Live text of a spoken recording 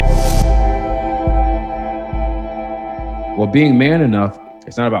Well, being man enough,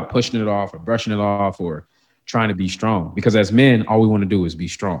 it's not about pushing it off or brushing it off or trying to be strong. Because as men, all we want to do is be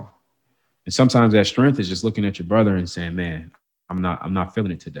strong. And sometimes that strength is just looking at your brother and saying, man, I'm not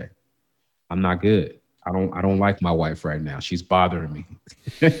feeling it today. I'm not good. I don't like my wife right now. She's bothering me.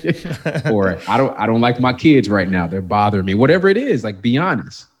 Or I don't like my kids right now. They're bothering me. Whatever it is, like, be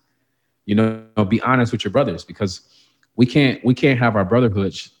honest. Be honest with your brothers, because we can't have our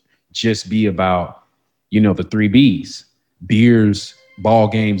brotherhood just be about, the 3 B's: beers, ball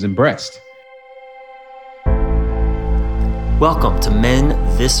games, and breast. Welcome to Men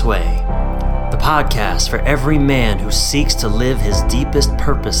This Way, the podcast for every man who seeks to live his deepest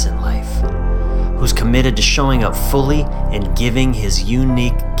purpose in life, who's committed to showing up fully and giving his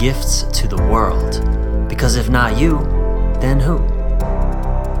unique gifts to the world. Because if not you, then who?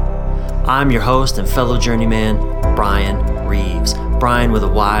 I'm your host and fellow journeyman, Brian Reeves. Brian with a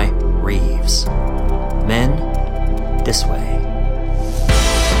Y, Reeves. Men This Way.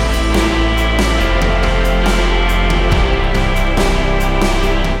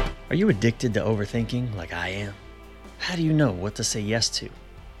 Are you addicted to overthinking like I am? How do you know what to say yes to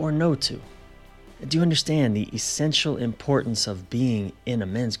or no to? Do you understand the essential importance of being in a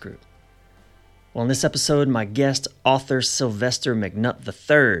men's group? Well, in this episode, my guest, author Sylvester McNutt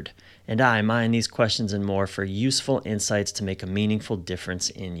III, and I mine these questions and more for useful insights to make a meaningful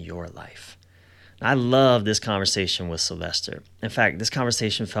difference in your life. I love this conversation with Sylvester. In fact, this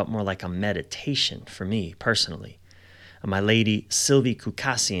conversation felt more like a meditation for me personally. My lady, Sylvie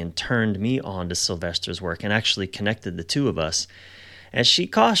Kukassian, turned me on to Sylvester's work and actually connected the two of us. And she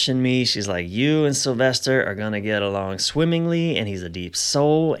cautioned me, she's like, you and Sylvester are going to get along swimmingly, and he's a deep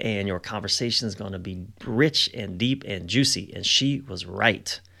soul, and your conversation is going to be rich and deep and juicy. And she was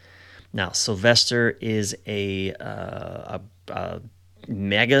right. Now, Sylvester is a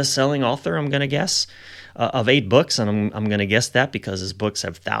mega-selling author, I'm going to guess, of 8 books, and I'm going to guess that because his books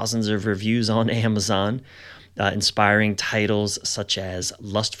have thousands of reviews on Amazon. Inspiring titles such as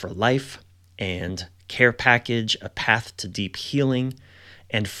Lust for Life and Care Package, A Path to Deep Healing,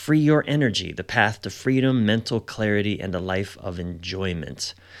 and Free Your Energy, The Path to Freedom, Mental Clarity, and a Life of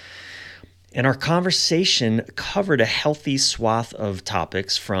Enjoyment. And our conversation covered a healthy swath of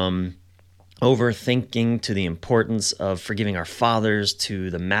topics, from overthinking to the importance of forgiving our fathers to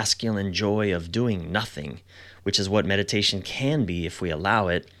the masculine joy of doing nothing, which is what meditation can be if we allow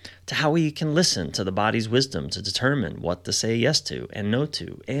it, to how we can listen to the body's wisdom to determine what to say yes to and no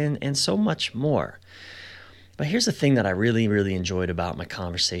to, and so much more. But here's the thing that I really, really enjoyed about my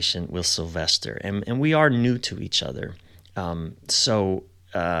conversation with Sylvester, and we are new to each other. But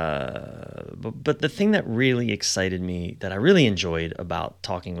the thing that really excited me, that I really enjoyed about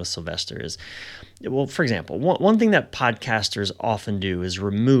talking with Sylvester is, well, for example, one thing that podcasters often do is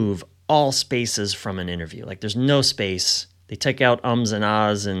remove all spaces from an interview. Like, there's no space. They take out ums and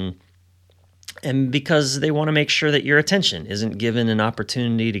ahs, and because they want to make sure that your attention isn't given an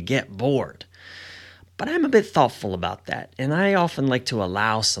opportunity to get bored. But I'm a bit thoughtful about that, and I often like to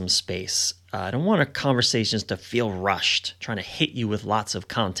allow some space. I don't want our conversations to feel rushed, trying to hit you with lots of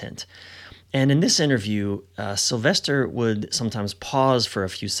content. And in this interview, Sylvester would sometimes pause for a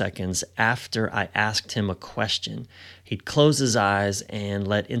few seconds after I asked him a question. He'd close his eyes and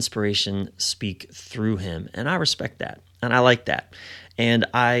let inspiration speak through him. And I respect that. And I like that. And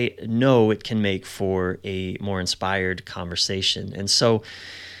I know it can make for a more inspired conversation. And so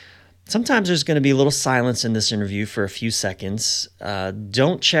sometimes there's going to be a little silence in this interview for a few seconds.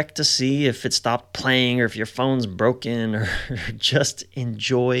 Don't check to see if it stopped playing or if your phone's broken, or just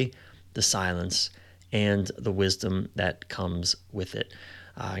enjoy the silence and the wisdom that comes with it.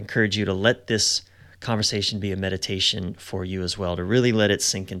 I encourage you to let this conversation be a meditation for you as well, to really let it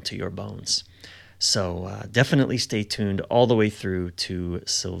sink into your bones. So definitely stay tuned all the way through to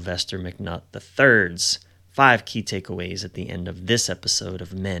Sylvester McNutt III's 5 key takeaways at the end of this episode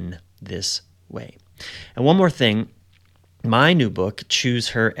of Men This Way. And one more thing. My new book, Choose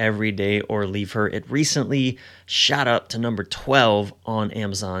Her Every Day or Leave Her, it recently shot up to number 12 on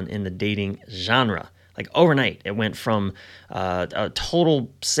Amazon in the dating genre. Like, overnight, it went from a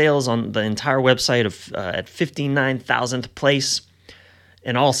total sales on the entire website of at 59,000th place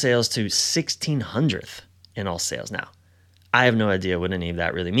in all sales to 1,600th in all sales. Now, I have no idea what any of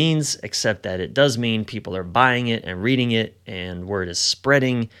that really means, except that it does mean people are buying it and reading it, and word is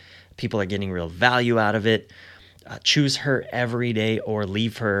spreading. People are getting real value out of it. Choose Her Every Day or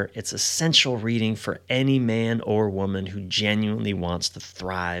Leave Her. It's essential reading for any man or woman who genuinely wants to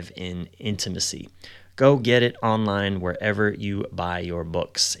thrive in intimacy. Go get it online wherever you buy your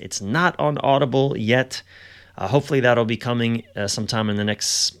books. It's not on Audible yet. Hopefully that'll be coming sometime in the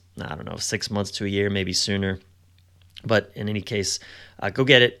next, 6 months to a year, maybe sooner. But in any case, go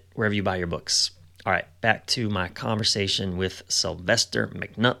get it wherever you buy your books. All right, back to my conversation with Sylvester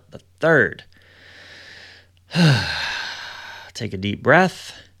McNutt III. Take a deep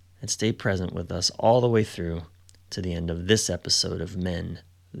breath and stay present with us all the way through to the end of this episode of Men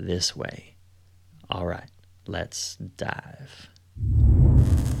This Way. All right, let's dive.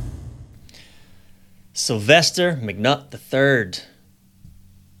 Sylvester McNutt III.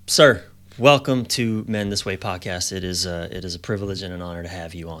 Sir, welcome to Men This Way podcast. It is a privilege and an honor to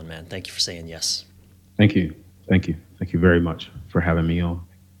have you on, man. Thank you for saying yes. Thank you. Thank you. Thank you very much for having me on.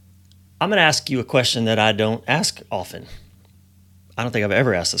 I'm going to ask you a question that I don't ask often. I don't think I've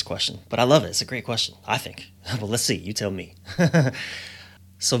ever asked this question, but I love it. It's a great question, I think. Well, let's see. You tell me.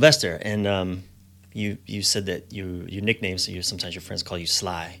 Sylvester, and you said that your nickname, so sometimes your friends call you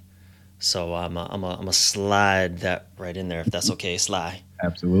Sly. So I'm a slide that right in there, if that's okay, Sly.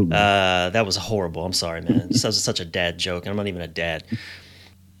 Absolutely. That was horrible. I'm sorry, man. This was such a dad joke, and I'm not even a dad.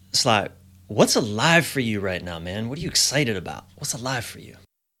 Sly, what's alive for you right now, man? What are you excited about? What's alive for you?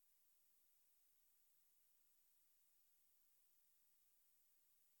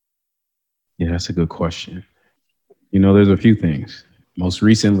 Yeah, that's a good question. There's a few things. Most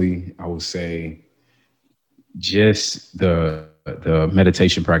recently, I would say just the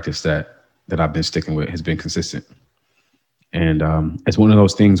meditation practice that I've been sticking with has been consistent. And it's one of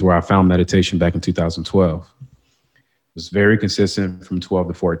those things where I found meditation back in 2012. It was very consistent from 12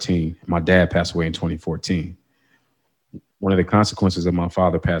 to 14. My dad passed away in 2014. One of the consequences of my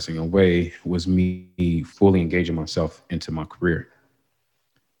father passing away was me fully engaging myself into my career.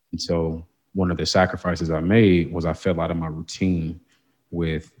 And so one of the sacrifices I made was I fell out of my routine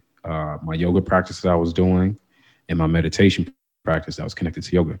with my yoga practice that I was doing and my meditation practice that was connected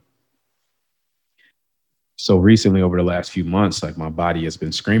to yoga. So recently, over the last few months, like my body has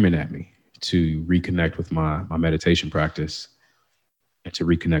been screaming at me to reconnect with my meditation practice and to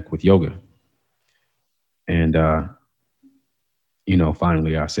reconnect with yoga. And,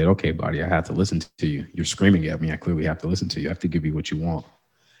 finally I said, okay, body, I have to listen to you. You're screaming at me. I clearly have to listen to you. I have to give you what you want.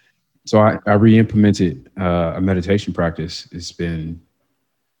 So I re-implemented a meditation practice. It's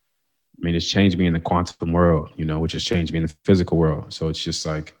changed me in the quantum world, which has changed me in the physical world. So it's just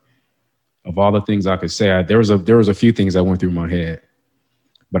like, of all the things I could say, there was a few things that went through my head,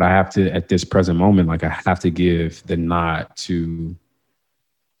 but I have to, at this present moment, like I have to give the nod to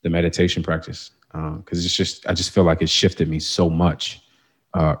the meditation practice because I just feel like it shifted me so much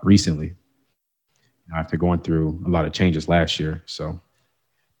recently after going through a lot of changes last year. So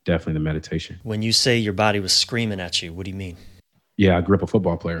definitely the meditation. When you say your body was screaming at you, what do you mean? Yeah, I grew up a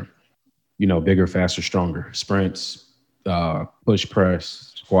football player. Bigger, faster, stronger, sprints, push,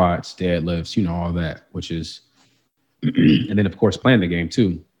 press, squats, deadlifts, all that, which is, and then of course playing the game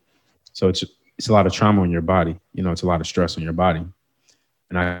too. So it's a lot of trauma on your body. It's a lot of stress on your body.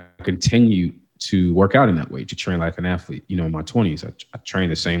 And I continue to work out in that way, to train like an athlete. In my 20s, I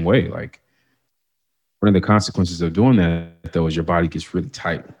trained the same way. Like one of the consequences of doing that though is your body gets really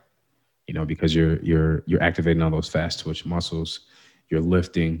tight, because you're activating all those fast twitch muscles. You're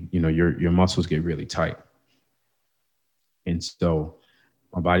lifting, your muscles get really tight. And so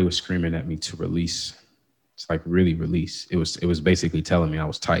my body was screaming at me to release. It's like really release. It was basically telling me I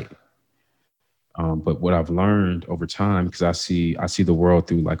was tight. But what I've learned over time, because I see the world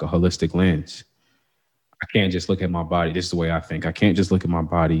through like a holistic lens. I can't just look at my body. This is the way I think. I can't just look at my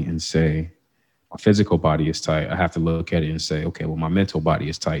body and say my physical body is tight. I have to look at it and say, okay, well, my mental body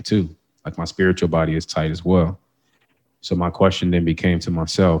is tight too. Like my spiritual body is tight as well. So my question then became to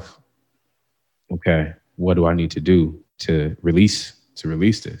myself, okay, what do I need to do to release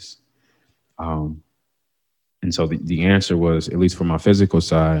this? And so the answer was, at least for my physical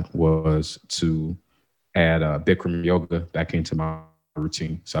side, was to add Bikram yoga back into my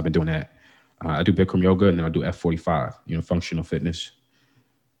routine. So I've been doing that. I do Bikram yoga and then I do F45, functional fitness.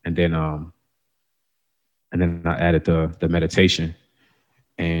 And then I added the meditation.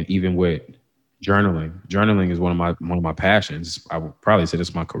 And even with journaling is one of my passions. I would probably say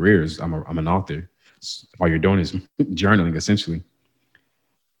that's my career. I'm an author. All you're doing is journaling essentially.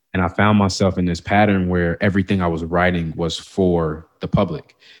 And I found myself in this pattern where everything I was writing was for the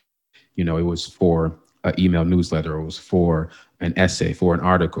public. It was for an email newsletter, it was for an essay, for an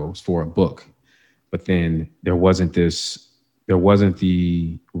article, it was for a book. But then there wasn't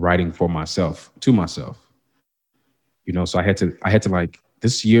the writing for myself, to myself. So I had to like,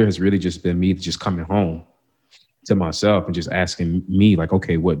 this year has really just been me just coming home to myself and just asking me like,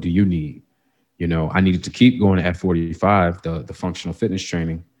 okay, what do you need? I needed to keep going to F45, the functional fitness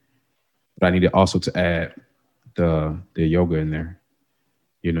training, but I needed also to add the yoga in there.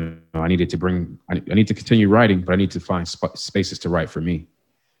 You know, I need to continue writing, but I need to find spaces to write for me,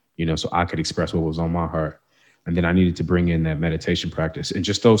 you know, so I could express what was on my heart. And then I needed to bring in that meditation practice. And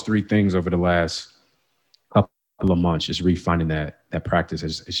just those three things over the last couple of months, just refining that practice.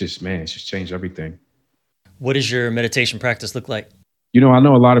 It's just, man, it's just changed everything. What does your meditation practice look like? You know, I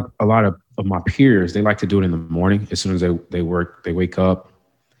know a lot of my peers, they like to do it in the morning as soon as they wake up.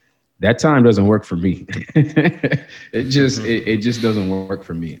 That time doesn't work for me. It just doesn't work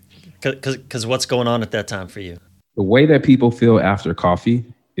for me. Because what's going on at that time for you? The way that people feel after coffee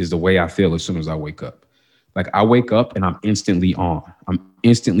is the way I feel as soon as I wake up. Like I wake up and I'm instantly on. I'm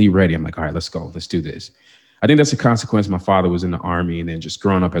instantly ready. I'm like, all right, let's go. Let's do this. I think that's a consequence. My father was in the army, and then just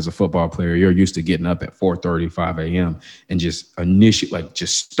growing up as a football player, you're used to getting up at 4:30, 5 a.m. and just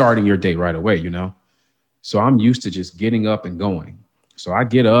just starting your day right away, you know? So I'm used to just getting up and going. So I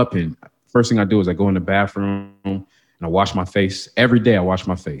get up, and first thing I do is I go in the bathroom and I wash my face. Every day I wash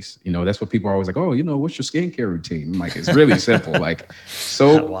my face. You know, that's what people are always like, oh, you know, what's your skincare routine? I'm like, it's really simple. Like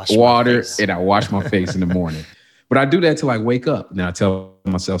soap, water, and I wash my face in the morning. But I do that till I wake up. Then I tell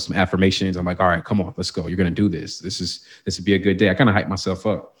myself some affirmations. I'm like, all right, come on, let's go. You're gonna do this. This would be a good day. I kind of hype myself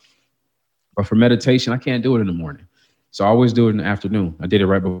up. But for meditation, I can't do it in the morning. So I always do it in the afternoon. I did it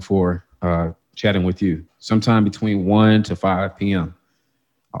right before chatting with you, sometime between 1 to 5 p.m.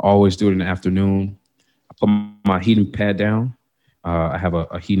 I always do it in the afternoon. I put my heating pad down. I have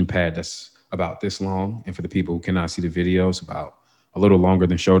a heating pad that's about this long. And for the people who cannot see the videos, about a little longer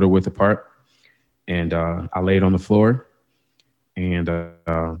than shoulder width apart. And I lay it on the floor, and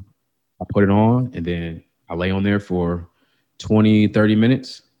I put it on, and then I lay on there for 20, 30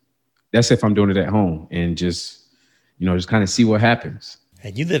 minutes. That's if I'm doing it at home, and just, you know, just kind of see what happens.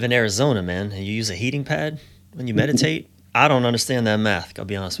 And you live in Arizona, man, and you use a heating pad when you meditate. I don't understand that math, I'll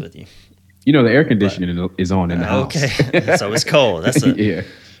be honest with you. You know, the air conditioning is on in the house. Okay, so it's cold. That's yeah.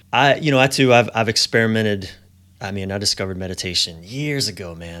 I too, I've experimented. I mean, I discovered meditation years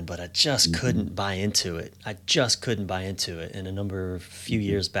ago, man, but I just couldn't buy into it. And a few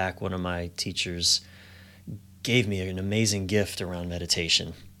years back, one of my teachers gave me an amazing gift around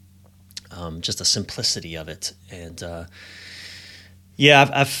meditation, just the simplicity of it. And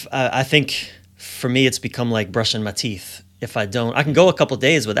I think for me, it's become like brushing my teeth. If I don't, I can go a couple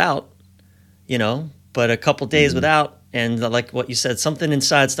days without, you know, but a couple days without, and like what you said, something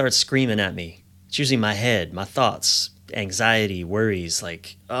inside starts screaming at me. It's usually my head, my thoughts, anxiety, worries,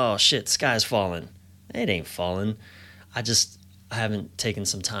 like, oh shit, the sky's falling. It ain't falling. I haven't taken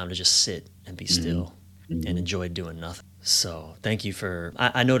some time to just sit and be still and enjoy doing nothing. So thank you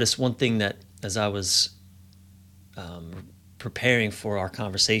I noticed one thing that as I was preparing for our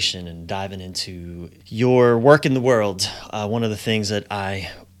conversation and diving into your work in the world, one of the things that I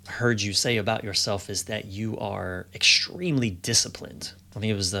heard you say about yourself is that you are extremely disciplined. I think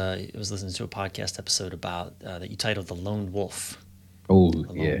it was listening to a podcast episode about that you titled "The Lone Wolf." Oh, the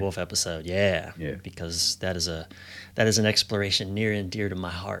Lone Wolf episode, yeah, because that is an exploration near and dear to my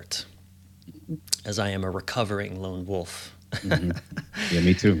heart, as I am a recovering lone wolf. Yeah,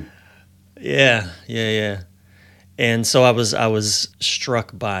 me too. Yeah. And so I was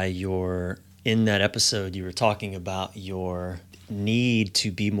struck by in that episode you were talking about your need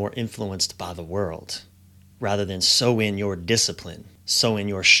to be more influenced by the world rather than so in your discipline, so in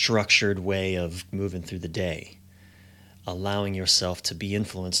your structured way of moving through the day, allowing yourself to be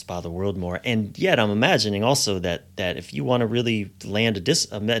influenced by the world more. And yet I'm imagining also that if you want to really land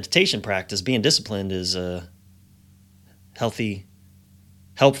a meditation practice, being disciplined is a helpful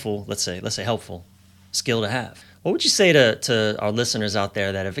skill to have. What would you say to our listeners out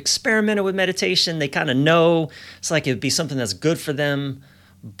there that have experimented with meditation? They kind of know it's like it'd be something that's good for them,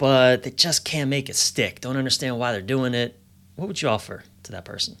 but they just can't make it stick. Don't understand why they're doing it. What would you offer to that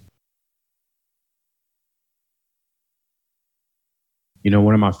person? You know,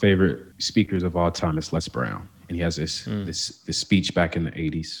 one of my favorite speakers of all time is Les Brown, and he has this speech back in the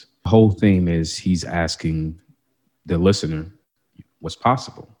 80s. The whole theme is he's asking the listener what's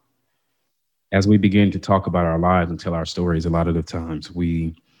possible. As we begin to talk about our lives and tell our stories, a lot of the times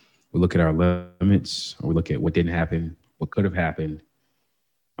we look at our limits, or we look at what didn't happen, what could have happened.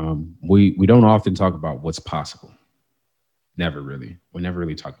 We don't often talk about what's possible. Never really. We never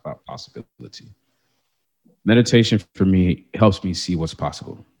really talk about possibility. Meditation for me helps me see what's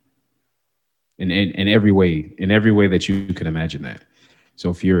possible in every way that you can imagine that. So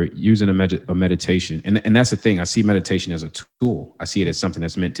if you're using a meditation, and that's the thing, I see meditation as a tool. I see it as something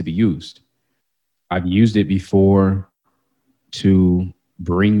that's meant to be used. I've used it before to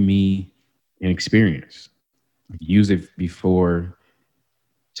bring me an experience. I've used it before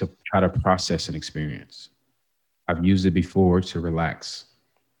to try to process an experience. I've used it before to relax.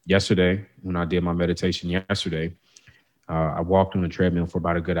 yesterday, when I did my meditation yesterday, I walked on the treadmill for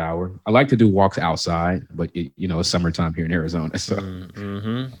about a good hour. I like to do walks outside, but it's summertime here in Arizona, so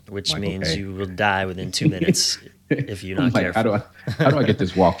I'm Which like, means okay. you will die within 2 minutes if you're I'm not like, careful. how do I get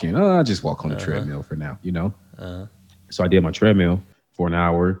this walk in? Oh, I'll just walk on the Uh-huh. treadmill for now. Uh-huh. So I did my treadmill for an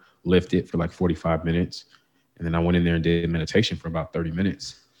hour, lifted for like 45 minutes, and then I went in there and did meditation for about 30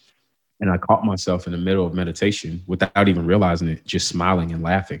 minutes. And I caught myself in the middle of meditation without even realizing it, just smiling and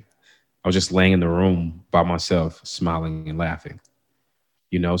laughing. I was just laying in the room by myself, smiling and laughing.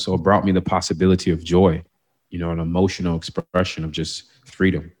 So it brought me the possibility of joy, an emotional expression of just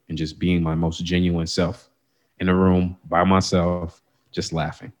freedom and just being my most genuine self in a room by myself, just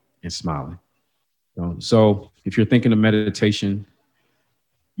laughing and smiling. So if you're thinking of meditation,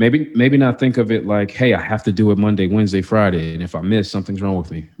 maybe not think of it like, hey, I have to do it Monday, Wednesday, Friday, and if I miss, something's wrong with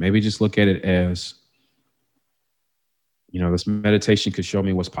me. Maybe just look at it as, this meditation could show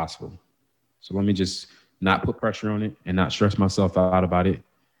me what's possible. So let me just not put pressure on it and not stress myself out about it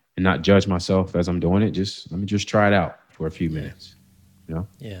and not judge myself as I'm doing it. Just let me just try it out for a few Yeah. minutes. You know,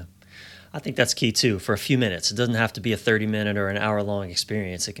 Yeah. I think that's key too. For a few minutes, it doesn't have to be a 30-minute or an hour-long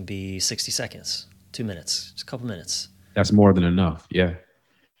experience. It can be 60 seconds, 2 minutes, just a couple minutes. that's more than enough. Yeah.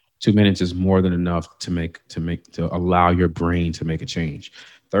 2 minutes is more than enough to allow your brain to make a change.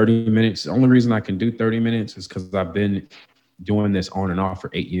 30 minutes. The only reason I can do 30 minutes is because I've been doing this on and off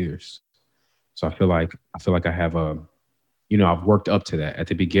for 8 years. So I feel like I have I've worked up to that. At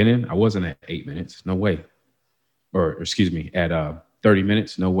the beginning, I wasn't at 8 minutes. No way. Or excuse me, at 30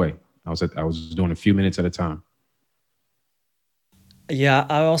 minutes. No way. I was doing a few minutes at a time. Yeah,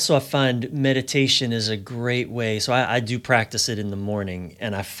 I find meditation is a great way. So I do practice it in the morning,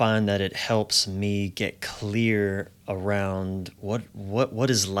 and I find that it helps me get clear around what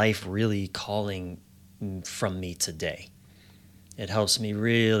is life really calling from me today. It helps me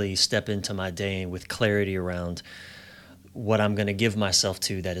really step into my day with clarity around what I'm going to give myself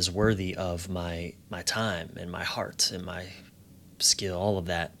to that is worthy of my time and my heart and my skill, all of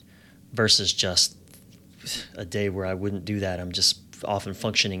that, versus just a day where I wouldn't do that. I'm just often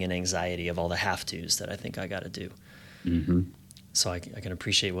functioning in anxiety of all the have tos that I think I got to do. Mm-hmm. So I can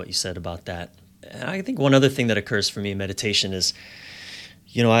appreciate what you said about that. And I think one other thing that occurs for me in meditation is,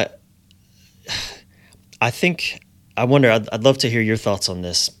 you know, I think I wonder. I'd love to hear your thoughts on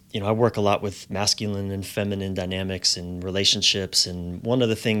this. I work a lot with masculine and feminine dynamics and relationships, and one of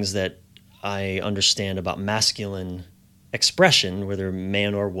the things that I understand about masculine expression, whether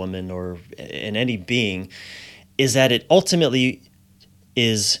man or woman or in any being, is that it ultimately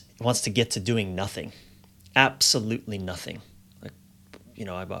wants to get to doing nothing, absolutely nothing.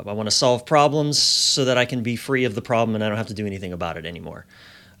 I want to solve problems so that I can be free of the problem and I don't have to do anything about it anymore.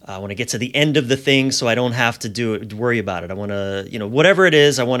 I want to get to the end of the thing so I don't have to worry about it. I want to, whatever it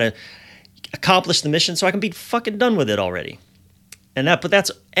is, I want to accomplish the mission so I can be fucking done with it already. But that's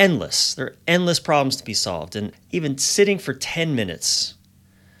endless. There are endless problems to be solved. And even sitting for 10 minutes,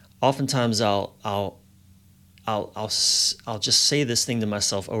 oftentimes I'll just say this thing to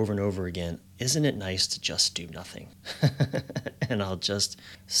myself over and over again. Isn't it nice to just do nothing? And I'll just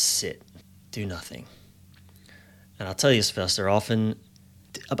sit, do nothing. And I'll tell you, Sylvester, often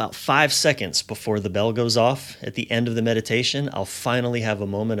about 5 seconds before the bell goes off at the end of the meditation, I'll finally have a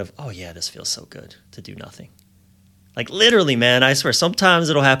moment of, oh yeah, this feels so good to do nothing. Like literally, man, I swear, sometimes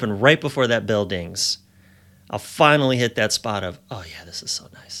it'll happen right before that bell dings. I'll finally hit that spot of, oh yeah, this is so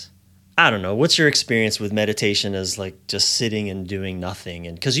nice. I don't know. What's your experience with meditation as like just sitting and doing nothing?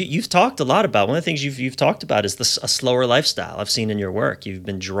 And because you've talked a lot about, one of the things you've talked about is a slower lifestyle. I've seen in your work, you've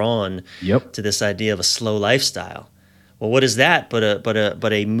been drawn Yep. to this idea of a slow lifestyle. Well, what is that but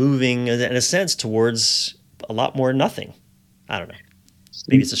a moving, in a sense, towards a lot more nothing? I don't know.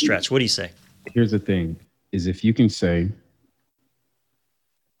 Maybe it's a stretch. What do you say? Here's the thing: is if you can say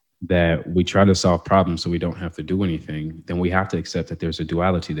that we try to solve problems so we don't have to do anything, then we have to accept that there's a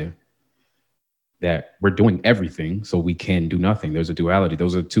duality there. That we're doing everything so we can do nothing. There's a duality.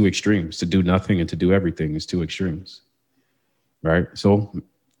 Those are two extremes. To do nothing and to do everything is two extremes, right? So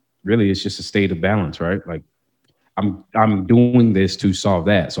really, it's just a state of balance, right? Like I'm doing this to solve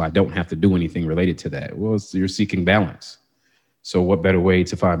that, so I don't have to do anything related to that. Well, you're seeking balance. So what better way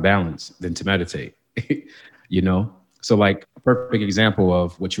to find balance than to meditate? you know? So like a perfect example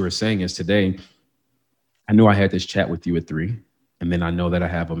of what you were saying is today, I knew I had this chat with you at 3. And then I know that I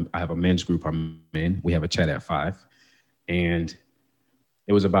have a men's group I'm in. We have a chat at 5. And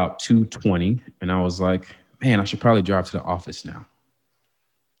it was about 2:20. And I was like, man, I should probably drive to the office now.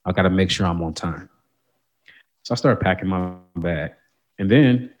 I gotta make sure I'm on time. So I started packing my bag. And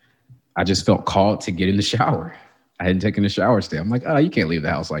then I just felt called to get in the shower. I hadn't taken a shower today. I'm like, oh, you can't leave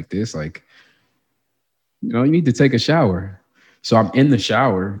the house like this. Like, you need to take a shower. So I'm in the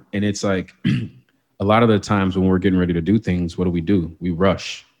shower, and it's like a lot of the times when we're getting ready to do things, what do? We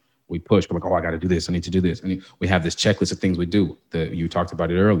rush, we push. We're like, oh, I got to do this. I need to do this. And we have this checklist of things we do. You talked about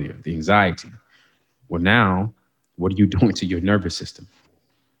it earlier, the anxiety. Well, now, what are you doing to your nervous system?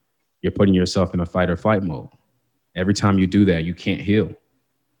 You're putting yourself in a fight or flight mode. Every time you do that, you can't heal.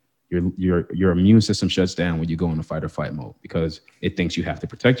 Your immune system shuts down when you go into fight or flight mode because it thinks you have to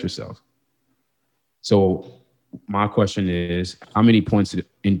protect yourself. So my question is, how many points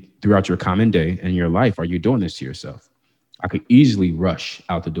throughout your common day and your life are you doing this to yourself? I could easily rush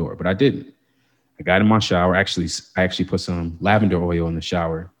out the door, but I didn't. I got in my shower. I actually put some lavender oil in the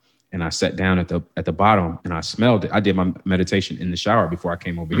shower, and I sat down at the bottom and I smelled it. I did my meditation in the shower before I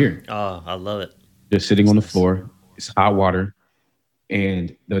came over here. Oh, I love it. Just sitting on the floor. It's hot water.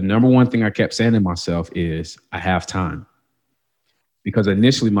 And the number one thing I kept saying to myself is, I have time. Because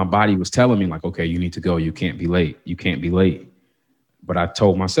initially my body was telling me like, okay, you need to go. You can't be late. You can't be late. But I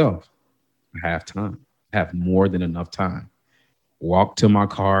told myself, I have time. I have more than enough time. Walked to my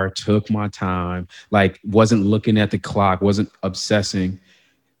car, took my time, like wasn't looking at the clock, wasn't obsessing.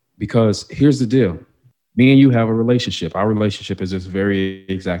 Because here's the deal. Me and you have a relationship. Our relationship is this very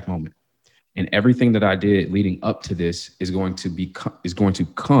exact moment. And everything that I did leading up to this is going to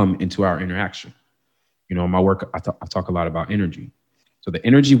come into our interaction. In my work, I talk a lot about energy. So the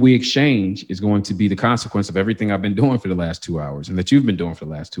energy we exchange is going to be the consequence of everything I've been doing for the last 2 hours and that you've been doing for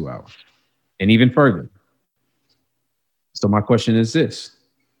the last 2 hours and even further. So my question is this: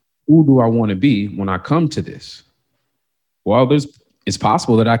 who do I want to be when I come to this? Well, it's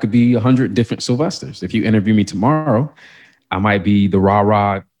possible that I could be 100 different Sylvesters. If you interview me tomorrow, I might be the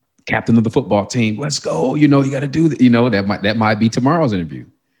rah-rah captain of the football team. Let's go. You got to do that. That might be tomorrow's interview.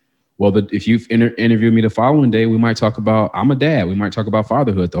 Well, if you interview me the following day, we might talk about, I'm a dad. We might talk about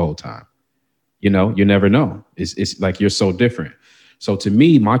fatherhood the whole time. You never know. It's like you're so different. So to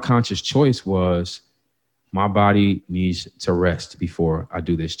me, my conscious choice was my body needs to rest before I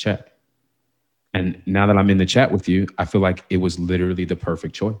do this chat. And now that I'm in the chat with you, I feel like it was literally the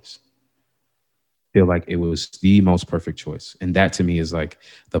perfect choice. I feel like it was the most perfect choice. And that to me is like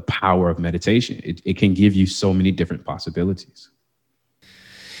the power of meditation. It can give you so many different possibilities.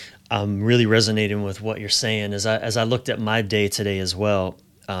 I'm really resonating with what you're saying. As I looked at my day today as well,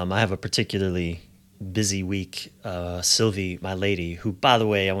 I have a particularly busy week. Sylvie, my lady, who, by the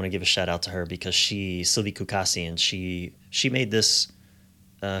way, I want to give a shout out to her because Sylvie Kukasian, she made this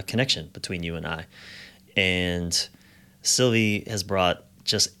connection between you and I. And Sylvie has brought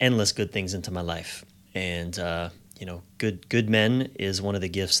just endless good things into my life. And, good men is one of the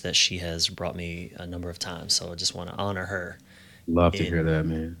gifts that she has brought me a number of times. So I just want to honor her. Love to hear that,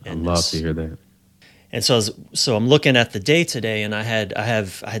 man. I love to hear that. And so I'm looking at the day today, and I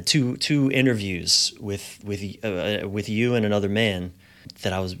had two interviews with you and another man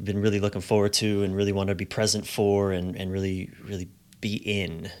that I been really looking forward to and really want to be present for and really really be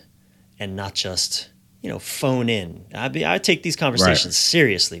in, and not just phone in. I take these conversations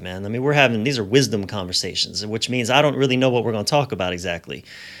seriously, man. I mean, these are wisdom conversations, which means I don't really know what we're going to talk about exactly.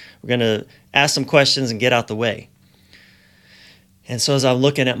 We're going to ask some questions and get out the way. And so as I'm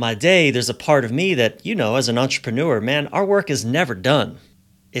looking at my day, there's a part of me that, as an entrepreneur, man, our work is never done.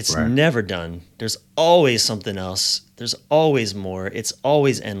 It's never done. There's always something else. There's always more. It's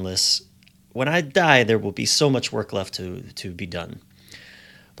always endless. When I die, there will be so much work left to be done.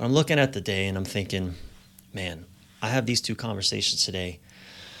 But I'm looking at the day and I'm thinking, man, I have these two conversations today.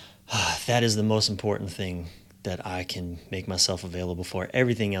 That is the most important thing that I can make myself available for.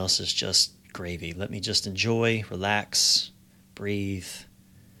 Everything else is just gravy. Let me just enjoy, relax, breathe.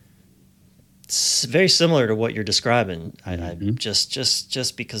 It's very similar to what you're describing. Mm-hmm. I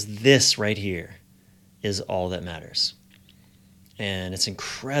just because this right here is all that matters. And it's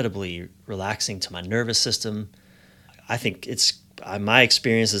incredibly relaxing to my nervous system. I think my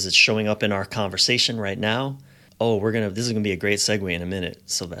experience is it's showing up in our conversation right now. Oh, this is gonna be a great segue in a minute,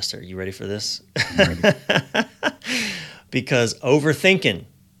 Sylvester. You ready for this? Because overthinking.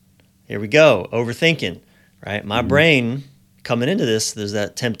 Here we go. Overthinking. Right? My brain, coming into this, there's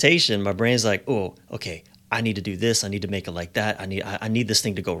that temptation. My brain's like, oh, okay, I need to do this. I need to make it like that. I need this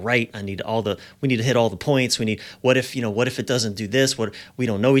thing to go right. We need to hit all the points. What if it doesn't do this? What, we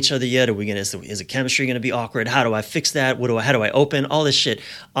don't know each other yet? Is the chemistry going to be awkward? How do I fix that? How do I open all this shit?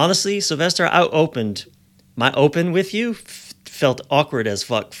 Honestly, Sylvester, my open with you felt awkward as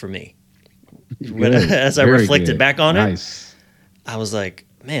fuck for me. As I reflected back on it, I was like,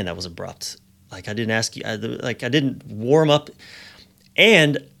 man, that was abrupt. Like I didn't ask you, I didn't warm up,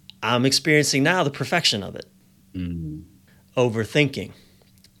 and I'm experiencing now the perfection of it. Mm. Overthinking.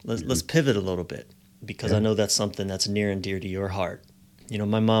 Let's Mhm. pivot a little bit, because I Yeah. know that's something that's near and dear to your heart.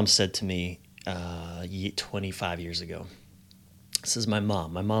 My mom said to me 25 years ago, this is my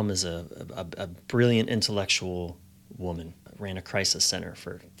mom. My mom is a brilliant intellectual woman, ran a crisis center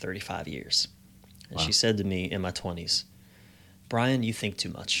for 35 years. And she Wow. said to me in my 20s, Brian, you think too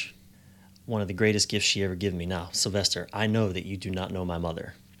much. One of the greatest gifts she ever gave me. Now, Sylvester, I know that you do not know my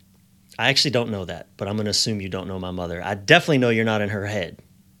mother. I actually don't know that, but I'm going to assume you don't know my mother. I definitely know you're not in her head.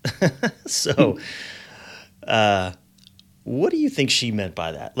 So, what do you think she meant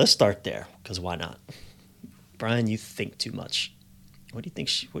by that? Let's start there, because why not? Brian, you think too much. What do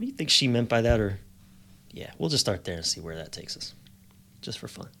you think she meant by that? Or yeah, we'll just start there and see where that takes us, just for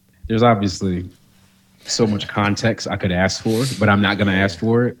fun. There's obviously so much context I could ask for, but I'm not going to ask Yeah,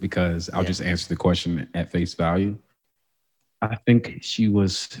 for it because I'll yeah. just answer the question at face value. I think she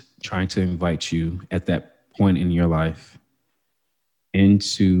was trying to invite you at that point in your life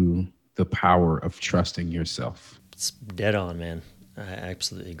into the power of trusting yourself. It's dead on, man. I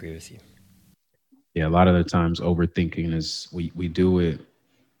absolutely agree with you. Yeah, a lot of the times overthinking is we do it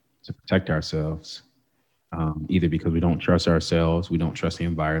to protect ourselves, either because we don't trust ourselves, we don't trust the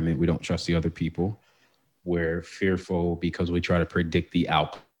environment, we don't trust the other people. We're fearful because we try to predict the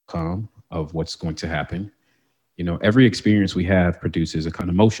outcome of what's going to happen. Every experience we have produces a kind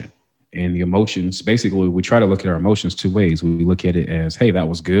of emotion. And the emotions, basically, we try to look at our emotions two ways. We look at it as, hey, that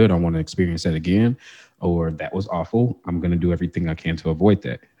was good. I want to experience that again. Or that was awful. I'm going to do everything I can to avoid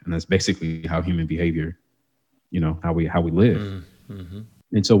that. And that's basically how human behavior, how we live. Mm-hmm.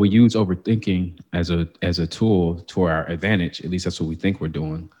 And so we use overthinking as a tool to our advantage. At least that's what we think we're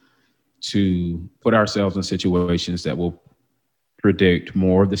doing, to put ourselves in situations that will predict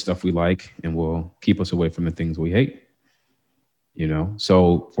more of the stuff we like and will keep us away from the things we hate.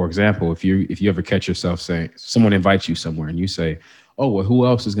 So for example, if you ever catch yourself saying, someone invites you somewhere and you say, oh, well, who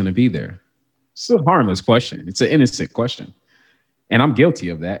else is going to be there? It's a harmless question. It's an innocent question, and I'm guilty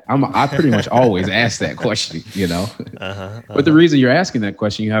of that. I pretty much always ask that question. Uh-huh. But the Uh-huh. reason you're asking that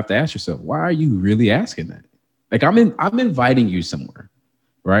question, you have to ask yourself, why are you really asking that? Like, I'm inviting you somewhere,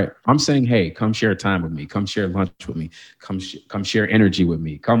 right? I'm saying, hey, come share time with me, come share lunch with me, come share energy with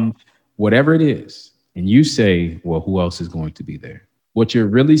me, come whatever it is. And you say, well, who else is going to be there? What you're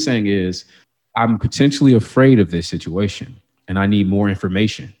really saying is, I'm potentially afraid of this situation and I need more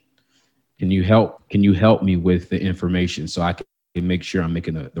information. Can you help me with the information so I can make sure I'm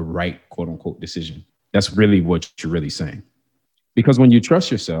making the right quote unquote decision? That's really what you're really saying. Because when you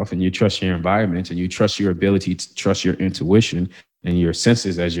trust yourself and you trust your environment and you trust your ability to trust your intuition and your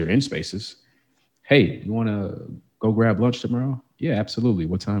senses as you're in spaces, hey, you want to go grab lunch tomorrow? Yeah, absolutely.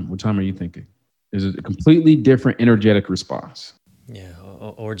 What time are you thinking? There's a completely different energetic response. Yeah,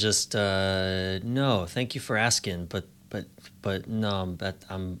 or just no, thank you for asking, but no,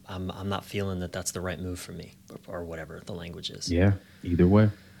 I'm not feeling that that's the right move for me, or whatever the language is. Yeah, either way.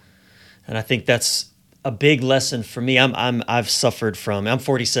 And I think that's a big lesson for me. I've suffered from. I'm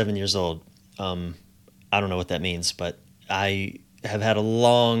 47 years old. Um, I don't know what that means, but I have had a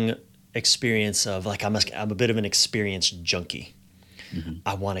long experience of, like, I'm a bit of an experience junkie. Hmm.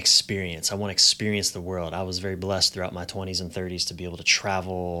 I want experience. I want to experience the world. I was very blessed throughout my 20s and 30s to be able to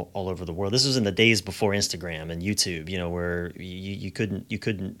travel all over the world. This was in the days before Instagram and YouTube, where you couldn't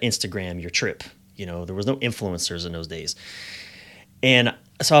Instagram your trip. There was no influencers in those days. And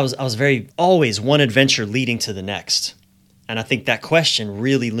so I was very always one adventure leading to the next. And I think that question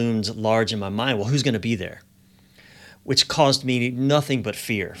really loomed large in my mind. Well, who's going to be there? Which caused me nothing but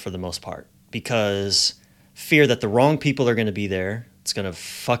fear for the most part, because fear that the wrong people are going to be there. It's going to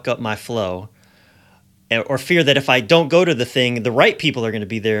fuck up my flow. Or fear that if I don't go to the thing, the right people are going to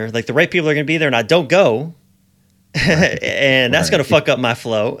be there. Like, the right people are going to be there and I don't go. Right. And that's going to Right. fuck up my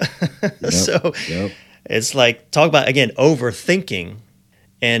flow. Yep. So Yep. it's like, talk about, again, overthinking.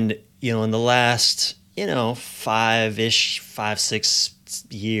 And, in the last, 5-6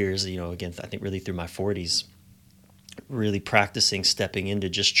 years, again, I think really through my 40s, really practicing stepping into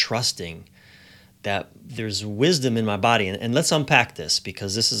just trusting that there's wisdom in my body. And let's unpack this,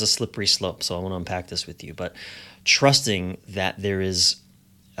 because this is a slippery slope. So I want to unpack this with you. But trusting that there is,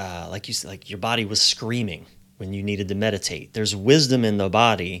 like you said, like your body was screaming when you needed to meditate. There's wisdom in the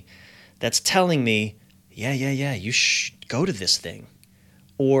body that's telling me, yeah, you should go to this thing.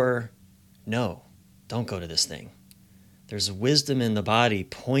 Or no, don't go to this thing. There's wisdom in the body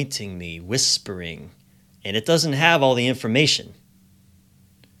pointing me, whispering, and it doesn't have all the information.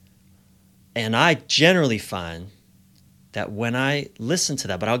 And I generally find that when I listen to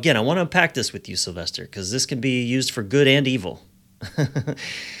that, but again, I want to unpack this with you, Sylvester, because this can be used for good and evil.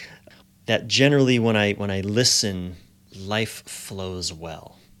 That that generally when I listen, life flows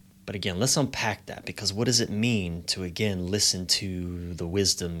well. But again, let's unpack that, because what does it mean to, again, listen to the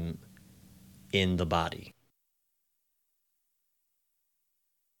wisdom in the body?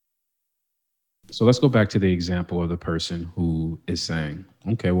 So let's go back to the example of the person who is saying,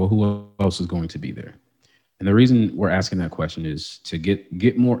 okay, well, who else is going to be there? And the reason we're asking that question is to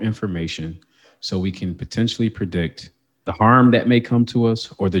get more information so we can potentially predict the harm that may come to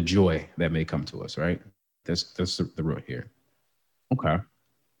us or the joy that may come to us, right? That's the root here. Okay.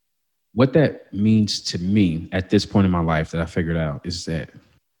 What that means to me at this point in my life that I figured out is that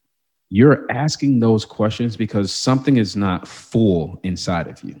you're asking those questions because something is not full inside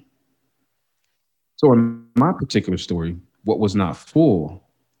of you. So in my particular story, what was not full,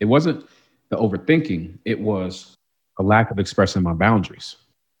 it wasn't the overthinking, it was a lack of expressing my boundaries.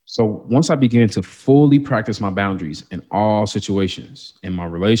 So once I began to fully practice my boundaries in all situations, in my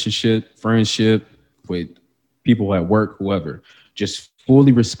relationship, friendship, with people at work, whoever, just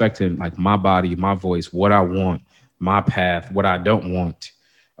fully respecting like my body, my voice, what I want, my path, what I don't want,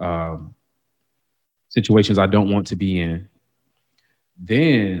 um, situations I don't want to be in,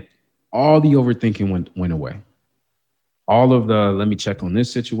 then all the overthinking went away. All of the let me check on this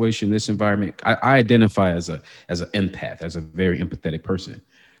situation, this environment. I identify as an empath, as a very empathetic person.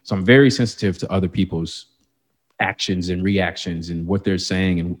 So I'm very sensitive to other people's actions and reactions and what they're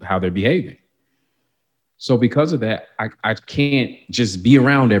saying and how they're behaving. So because of that, I can't just be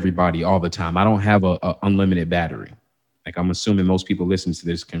around everybody all the time. I don't have a unlimited battery. Like I'm assuming most people listening to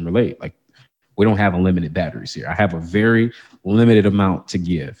this can relate. Like we don't have unlimited batteries here. I have a very limited amount to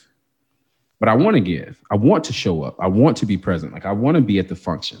give. But I want to give. I want to show up. I want to be present. Like I want to be at the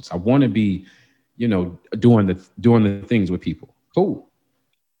functions. I want to be, doing the things with people. Cool.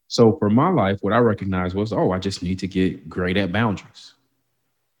 So for my life, what I recognized was, oh, I just need to get great at boundaries.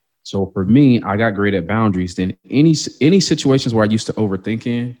 So for me, I got great at boundaries. Then any situations where I used to overthink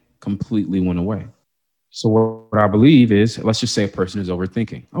in completely went away. So what I believe is, let's just say a person is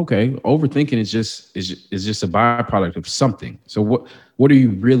overthinking. Okay, overthinking is just a byproduct of something. So what are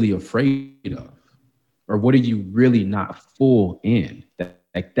you really afraid of, or what are you really not full in?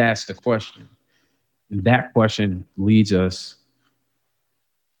 That's the question. And that question leads us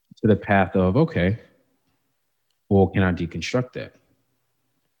to the path of, okay, well, can I deconstruct that?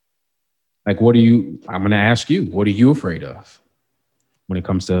 Like, I'm going to ask you, what are you afraid of when it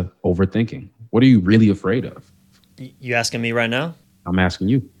comes to overthinking? What are you really afraid of? You asking me right now? I'm asking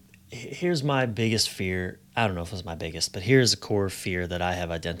you. Here's my biggest fear. I don't know if it's my biggest, but here's a core fear that I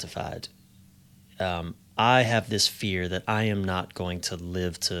have identified. I have this fear that I am not going to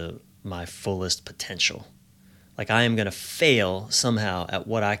live to my fullest potential. Like I am going to fail somehow at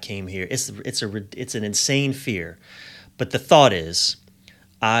what I came here. It's an insane fear, but the thought is,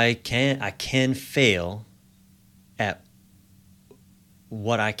 I can fail at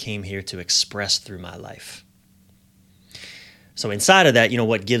what I came here to express through my life. So inside of that,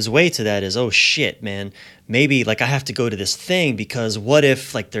 what gives way to that is, oh shit, man, maybe like I have to go to this thing because what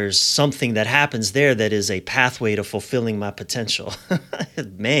if like there's something that happens there that is a pathway to fulfilling my potential?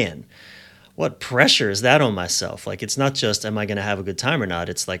 Man, what pressure is that on myself? Like it's not just am I going to have a good time or not?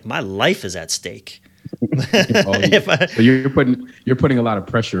 It's like my life is at stake. So you're putting a lot of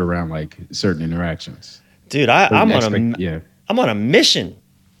pressure around like certain interactions. Dude, I'm on a mission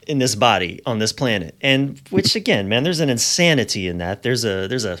in this body on this planet, and which again, man, there's an insanity in that. There's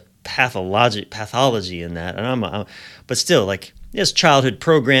a pathology in that, and but still, like there's childhood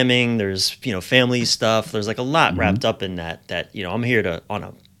programming, there's family stuff, there's like a lot wrapped up in that. I'm here on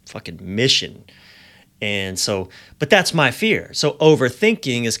a fucking mission, and so, but that's my fear. So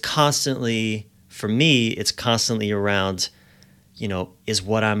overthinking is constantly. For me, it's constantly around, is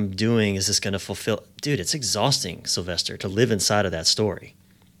what I'm doing, is this going to fulfill? Dude, it's exhausting, Sylvester, to live inside of that story.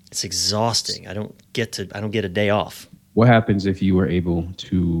 It's exhausting. I don't get a day off. What happens if you were able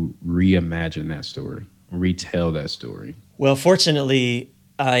to reimagine that story, retell that story? Well, fortunately,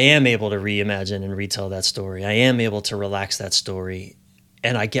 I am able to reimagine and retell that story. I am able to relax that story,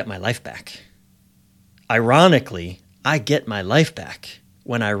 and I get my life back. Ironically, I get my life back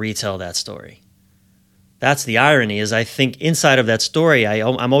when I retell that story. That's the irony, is I think inside of that story,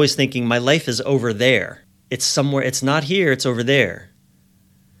 I'm always thinking my life is over there. It's somewhere, it's not here, it's over there.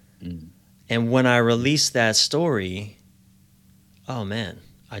 Mm. And when I release that story, oh man,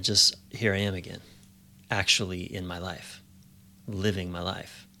 here I am again, actually in my life, living my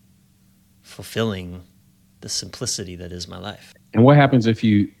life, fulfilling the simplicity that is my life. And what happens if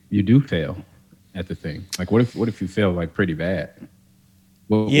you do fail at the thing? Like what if you fail like pretty bad?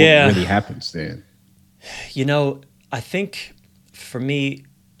 What really happens then? I think for me,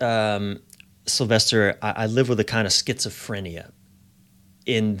 Sylvester, I live with a kind of schizophrenia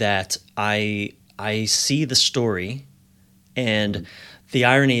in that I see the story, and the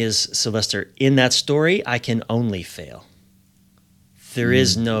irony is, Sylvester, in that story, I can only fail. There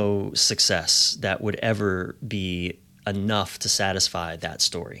is no success that would ever be enough to satisfy that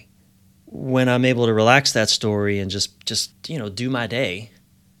story. When I'm able to relax that story and just do my day,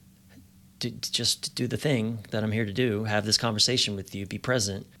 just do the thing that I'm here to do, have this conversation with you, be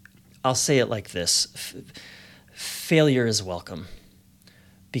present, I'll say it like this. Failure is welcome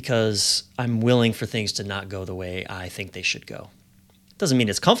because I'm willing for things to not go the way I think they should go. Doesn't mean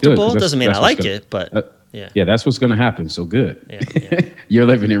it's comfortable. Doesn't mean I like it, but yeah, that's what's going to happen. So good. Yeah. You're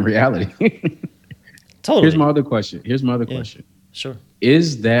living in reality. Totally. Here's my other question. Sure.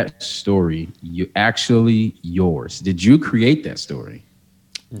 Is that story actually yours? Did you create that story?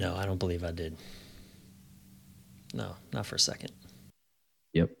 No, I don't believe I did. No, not for a second.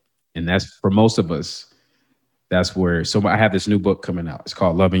 Yep. And that's for most of us. That's where, so I have this new book coming out. It's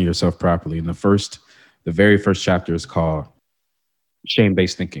called Loving Yourself Properly. And the very first chapter is called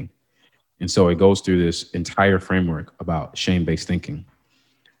Shame-Based Thinking. And so it goes through this entire framework about shame-based thinking.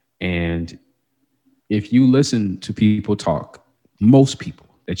 And if you listen to people talk, most people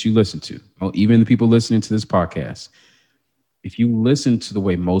that you listen to, even the people listening to this podcast, if you listen to the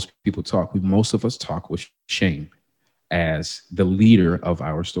way most people talk, most of us talk with shame as the leader of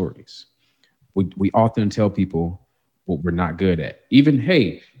our stories. We often tell people what we're not good at. Even,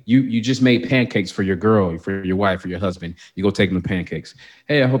 hey, you just made pancakes for your girl, for your wife, for your husband. You go take them the pancakes.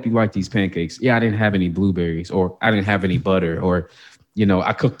 Hey, I hope you like these pancakes. Yeah, I didn't have any blueberries, or I didn't have any butter, or,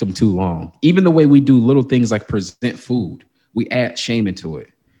 I cooked them too long. Even the way we do little things like present food, we add shame into it.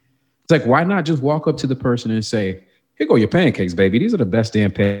 It's like, why not just walk up to the person and say, here go your pancakes, baby. These are the best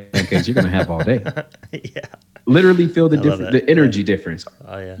damn pancakes you're going to have all day. Yeah. Literally feel the energy difference.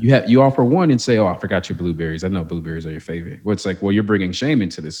 Oh, yeah. You offer one and say, oh, I forgot your blueberries. I know blueberries are your favorite. Well, it's like, well, you're bringing shame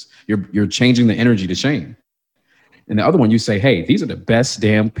into this. You're changing the energy to shame. And the other one, you say, hey, these are the best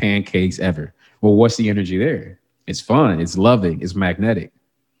damn pancakes ever. Well, what's the energy there? It's fun. It's loving. It's magnetic.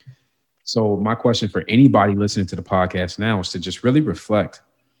 So my question for anybody listening to the podcast now is to just really reflect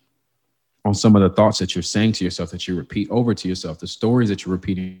on some of the thoughts that you're saying to yourself, that you repeat over to yourself, the stories that you're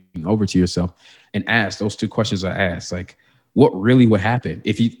repeating over to yourself, and ask those two questions I asked, like, what really would happen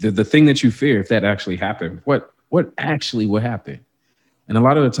if the thing that you fear, if that actually happened, what actually would happen? And a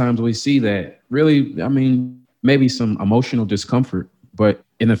lot of the times we see that really, maybe some emotional discomfort, but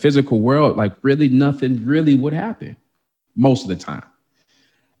in the physical world, like really nothing really would happen most of the time.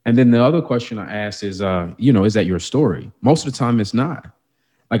 And then the other question I asked is, is that your story? Most of the time it's not.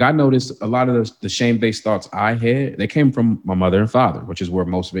 Like I noticed a lot of the shame-based thoughts I had, they came from my mother and father, which is where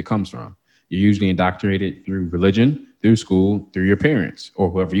most of it comes from. You're usually indoctrinated through religion, through school, through your parents, or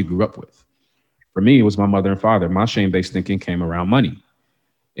whoever you grew up with. For me, it was my mother and father. My shame-based thinking came around money.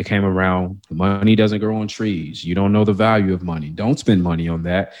 It came around money doesn't grow on trees. You don't know the value of money. Don't spend money on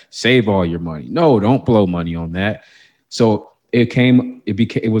that. Save all your money. No, don't blow money on that. So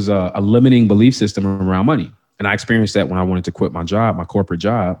it was a limiting belief system around money. And I experienced that when I wanted to quit my job, my corporate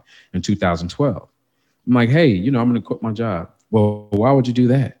job in 2012. I'm like, hey, I'm going to quit my job. Well, why would you do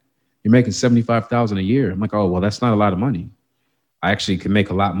that? You're making $75,000 a year. I'm like, oh, well, that's not a lot of money. I actually can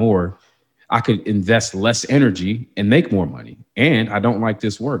make a lot more. I could invest less energy and make more money. And I don't like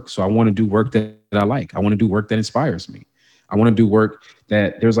this work. So I want to do work that I like. I want to do work that inspires me. I want to do work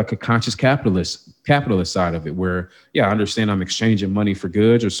that there's like a conscious capitalist side of it where, yeah, I understand I'm exchanging money for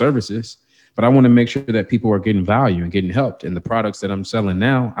goods or services, but I want to make sure that people are getting value and getting helped. And the products that I'm selling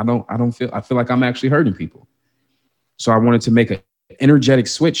now, I feel like I'm actually hurting people. So I wanted to make an energetic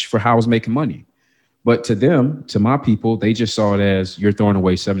switch for how I was making money. But to my people, they just saw it as you're throwing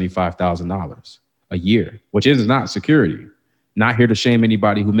away $75,000 a year, which is not security. Not here to shame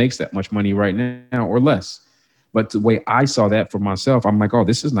anybody who makes that much money right now or less. But the way I saw that for myself, I'm like, oh,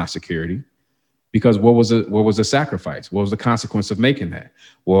 this is not security. Because what was the sacrifice? What was the consequence of making that?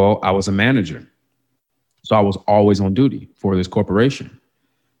 Well, I was a manager. So I was always on duty for this corporation.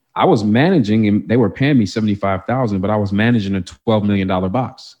 I was managing and they were paying me $75,000, but I was managing a $12 million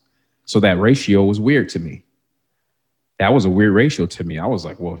box. So that ratio was weird to me. That was a weird ratio to me. I was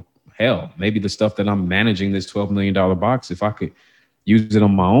like, well, hell, maybe the stuff that I'm managing, this $12 million box, if I could use it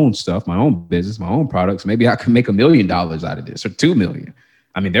on my own stuff, my own business, my own products, maybe I could make $1 million out of this or 2 million.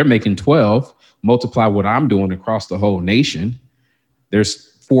 I mean, they're making 12, multiply what I'm doing across the whole nation.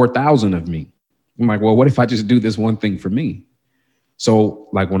 There's 4,000 of me. I'm like, well, what if I just do this one thing for me? So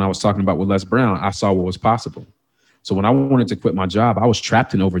like when I was talking about with Les Brown, I saw what was possible. So when I wanted to quit my job, I was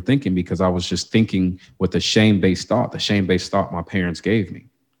trapped in overthinking because I was just thinking with the shame-based thought my parents gave me.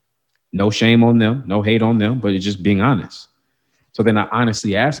 No shame on them, no hate on them, but it's just being honest. So then I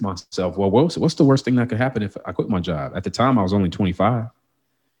honestly asked myself, well, what's the worst thing that could happen if I quit my job? At the time, I was only 25.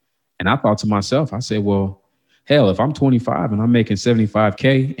 And I thought to myself, I said, well, hell, if I'm 25 and I'm making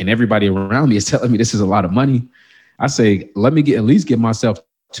 75K and everybody around me is telling me this is a lot of money, I say, let me at least give myself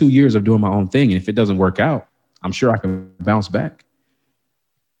 2 years of doing my own thing. And if it doesn't work out, I'm sure I can bounce back.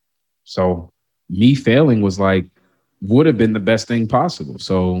 So me failing was like, would have been the best thing possible.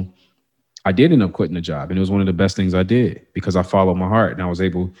 So I did end up quitting the job. And it was one of the best things I did because I followed my heart and I was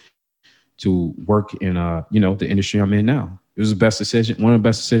able to work in, the industry I'm in now. It was the best decision, one of the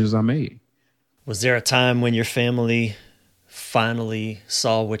best decisions I made. Was there a time when your family finally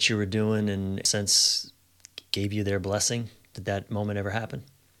saw what you were doing and in a sense gave you their blessing? Did that moment ever happen?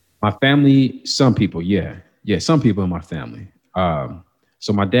 My family, some people, yeah. Yeah, some people in my family.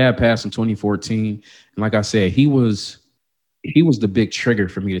 So my dad passed in 2014. And like I said, he was the big trigger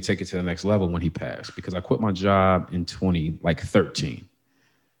for me to take it to the next level when he passed, because I quit my job in 2013.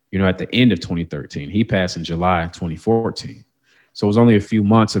 At the end of 2013, he passed in July 2014. So it was only a few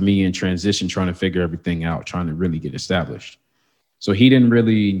months of me in transition, trying to figure everything out, trying to really get established. So he didn't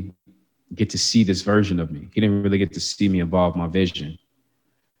really get to see this version of me. He didn't really get to see me evolve my vision.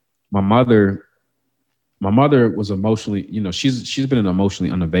 My mother was emotionally, she's been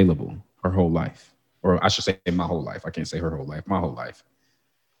emotionally unavailable her whole life, or I should say my whole life. I can't say her whole life, my whole life.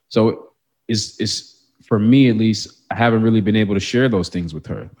 So it's for me, at least, I haven't really been able to share those things with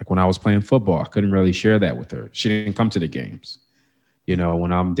her. Like when I was playing football, I couldn't really share that with her. She didn't come to the games.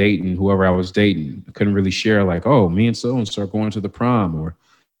 When I'm dating whoever I was dating, I couldn't really share like, oh, me and so-and-so are going to the prom, or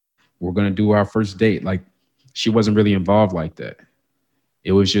we're going to do our first date. Like she wasn't really involved like that.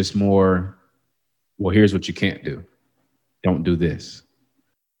 It was just more, well, here's what you can't do. Don't do this.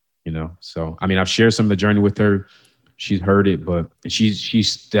 So, I mean, I've shared some of the journey with her. She's heard it, but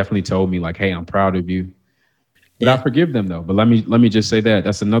she's definitely told me like, hey, I'm proud of you. But I forgive them though. But let me just say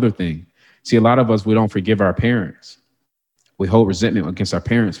that's another thing. See, a lot of us, we don't forgive our parents. We hold resentment against our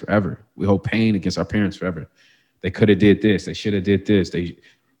parents forever. We hold pain against our parents forever. They could have did this. They should have did this.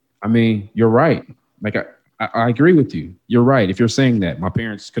 You're right. Like I agree with you. You're right. If you're saying that my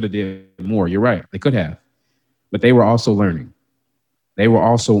parents could have did more, you're right. They could have, but they were also learning. They were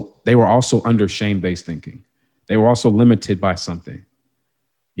also under shame-based thinking. They were also limited by something.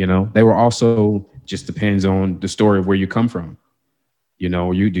 They were also, just depends on the story of where you come from.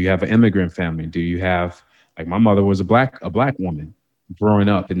 Do you have an immigrant family? Do you have, like my mother was a black woman growing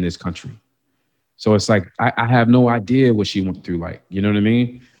up in this country. So it's like, I have no idea what she went through. Like, you know what I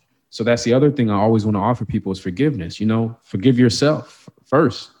mean? So that's the other thing I always want to offer people is forgiveness. Forgive yourself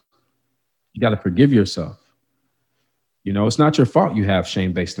first. You got to forgive yourself. It's not your fault you have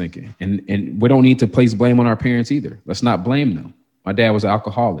shame-based thinking. And we don't need to place blame on our parents either. Let's not blame them. My dad was an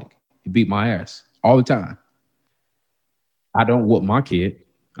alcoholic. He beat my ass all the time. I don't whoop my kid.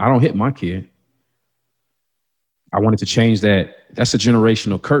 I don't hit my kid. I wanted to change that. That's a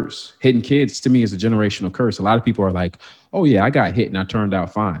generational curse. Hitting kids to me is a generational curse. A lot of people are like, oh yeah, I got hit and I turned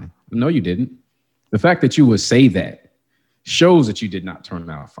out fine. No, you didn't. The fact that you would say that shows that you did not turn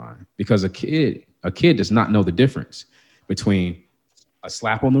out fine, because a kid does not know the difference between a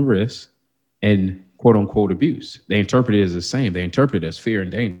slap on the wrist and quote unquote abuse. They interpret it as the same. They interpret it as fear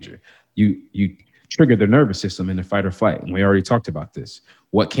and danger. You trigger their nervous system in the fight or flight. And we already talked about this.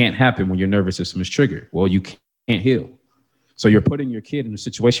 What can't happen when your nervous system is triggered? Well, you can't heal. So you're putting your kid in a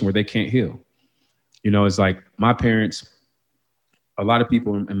situation where they can't heal. It's like my parents, a lot of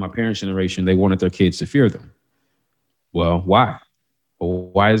people in my parents' generation, they wanted their kids to fear them. Well, why? Well,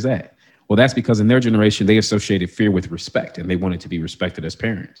 why is that? Well, that's because in their generation, they associated fear with respect and they wanted to be respected as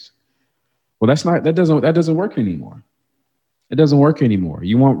parents. Well, that doesn't work anymore. It doesn't work anymore.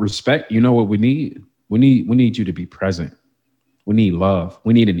 You want respect. You know what we need? We need you to be present. We need love.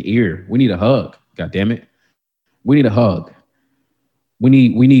 We need an ear. We need a hug. God damn it. We need a hug. We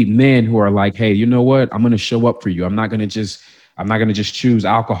need men who are like, hey, you know what? I'm going to show up for you. I'm not going to just choose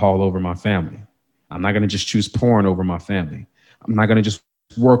alcohol over my family. I'm not going to just choose porn over my family. I'm not going to just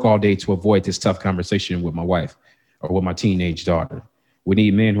work all day to avoid this tough conversation with my wife or with my teenage daughter. We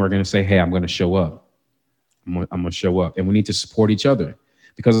need men who are going to say, hey, I'm going to show up. I'm going to show up. And we need to support each other,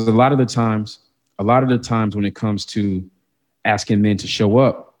 because a lot of the times when it comes to asking men to show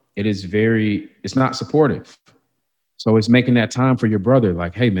up, it's not supportive. So it's making that time for your brother.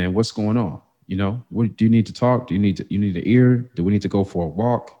 Like, hey man, what's going on? What do you need to talk? You need an ear? Do we need to go for a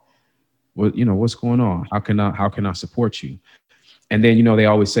walk? What's going on? How can I support you? And then, they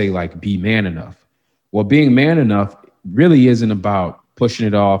always say like, be man enough. Well, being man enough really isn't about pushing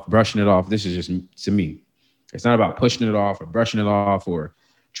it off, brushing it off. This is just to me. It's not about pushing it off or brushing it off or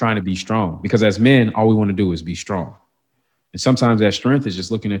trying to be strong. Because as men, all we want to do is be strong. And sometimes that strength is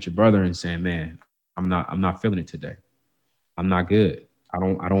just looking at your brother and saying, man, I'm not feeling it today. I'm not good. I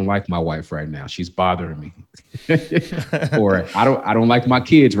don't like my wife right now. She's bothering me. Or I don't like my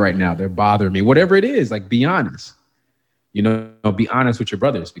kids right now. They're bothering me. Whatever it is, like, be honest. You know, be honest with your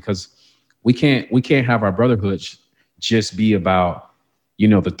brothers, because we can't have our brotherhood just be about, you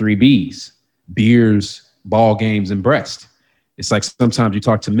know, the 3 B's: beers, ball games, and breast. It's like sometimes you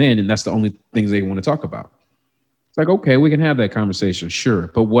talk to men and that's the only things they want to talk about. It's like, okay, we can have that conversation, sure,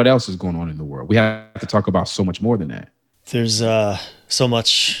 but what else is going on in the world? We have to talk about so much more than that. There's so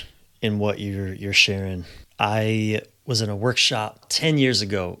much in what you're sharing. I was in a workshop 10 years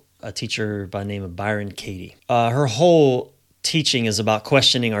ago, a teacher by the name of Byron Katie. Her whole teaching is about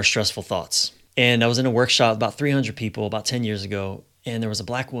questioning our stressful thoughts. And I was in a workshop, about 300 people, about 10 years ago, and there was a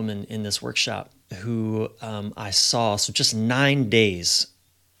Black woman in this workshop who I saw. So just 9 days,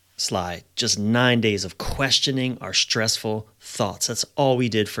 Sly, just 9 days of questioning our stressful thoughts. That's all we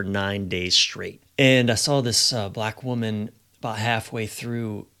did for 9 days straight. And I saw this Black woman about halfway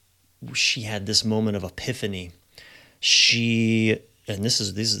through. She had this moment of epiphany. And this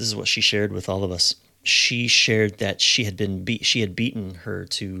is what she shared with all of us. She shared that she had beaten her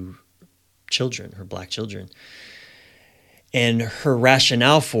 2 children, her Black children. And her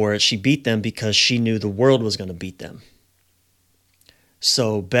rationale for it, she beat them because she knew the world was going to beat them.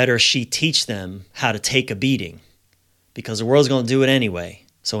 So better she teach them how to take a beating, because the world's going to do it anyway.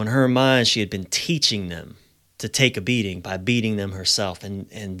 So in her mind, she had been teaching them to take a beating by beating them herself.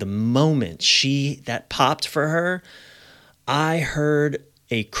 And the moment that popped for her, I heard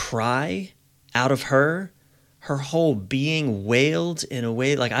a cry out of her. Her whole being wailed in a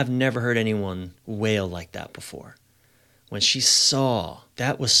way like I've never heard anyone wail like that before. When she saw,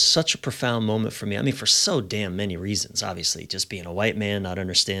 that was such a profound moment for me. I mean, for so damn many reasons, obviously. Just being a white man, not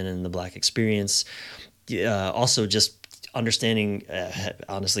understanding the Black experience. Also just understanding,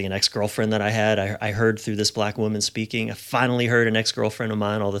 honestly, an ex-girlfriend that I had. I heard through this Black woman speaking. I finally heard an ex-girlfriend of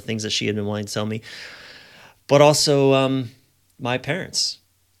mine, all the things that she had been wanting to tell me. But also my parents,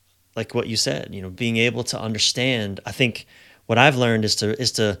 like what you said, you know, being able to understand. I think what I've learned is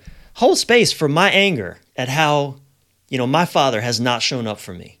to hold space for my anger at how, you know, my father has not shown up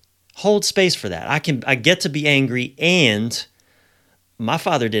for me. Hold space for that. I get to be angry, and my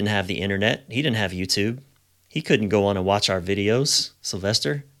father didn't have the internet. He didn't have YouTube. He couldn't go on and watch our videos,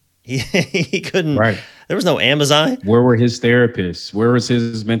 Sylvester. He couldn't. Right. There was no Amazon. Where were his therapists? Where was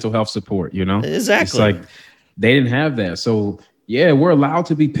his mental health support? You know, exactly. It's like they didn't have that. So yeah, we're allowed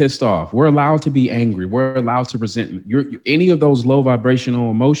to be pissed off. We're allowed to be angry. We're allowed to resent. Any of those low vibrational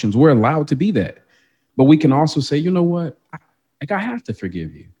emotions, we're allowed to be that. But we can also say, you know what? I have to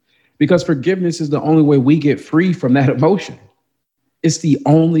forgive you, because forgiveness is the only way we get free from that emotion. It's the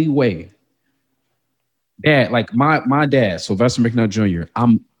only way. Dad, like my dad, Sylvester McNutt Jr.,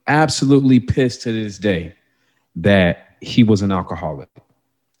 I'm absolutely pissed to this day that he was an alcoholic.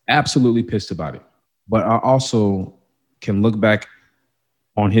 Absolutely pissed about it. But I also can look back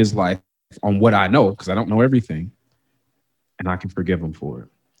on his life, on what I know, because I don't know everything, and I can forgive him for it.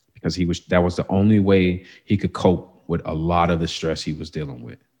 Because that was the only way he could cope with a lot of the stress he was dealing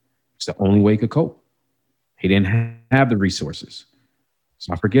with. It's the only way he could cope. He didn't have the resources.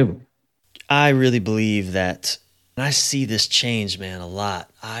 So I forgive him. I really believe that, and I see this change, man, a lot.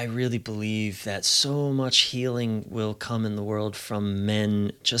 I really believe that so much healing will come in the world from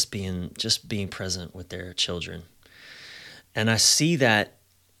men just being present with their children. And I see that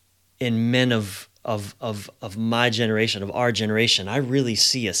in men of my generation, of our generation. I really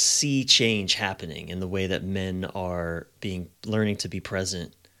see a sea change happening in the way that men are learning to be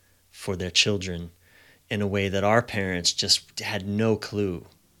present for their children in a way that our parents just had no clue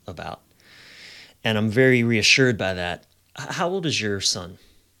about. And I'm very reassured by that. How old is your son,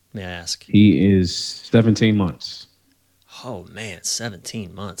 may I ask? He is 17 months. Oh man,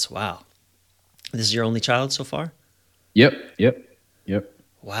 17 months. Wow. This is your only child so far? Yep.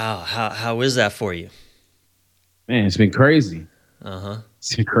 Wow. How is that for you? Man, it's been crazy. Uh-huh.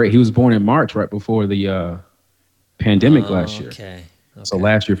 It's been crazy. He was born in March, right before the pandemic last year. Okay. So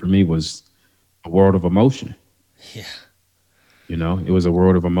last year for me was a world of emotion. Yeah. You know, it was a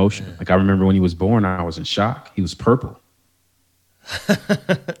world of emotion. Yeah. Like I remember when he was born, I was in shock. He was purple.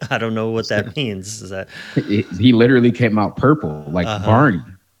 I don't know what that means. Is that he literally came out purple, like Barney.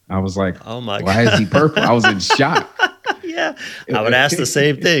 I was like, oh my God. Why is he purple? I was in shock. Yeah, I would ask the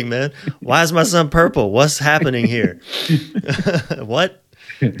same thing, man. Why is my son purple? What's happening here? What?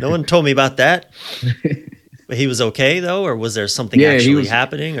 No one told me about that. But he was okay though, or was there something actually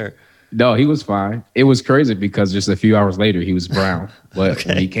happening? Or No, he was fine. It was crazy because just a few hours later he was brown, but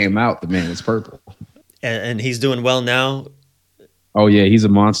when he came out, the man was purple. And he's doing well now. Oh yeah, he's a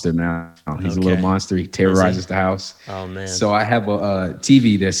monster now. He's a little Okay. monster. He terrorizes the house. Oh man. So I have a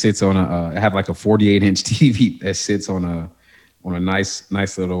TV that sits on I have like a 48-inch TV that sits on a nice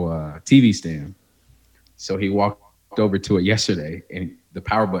little TV stand. So he walked over to it yesterday and the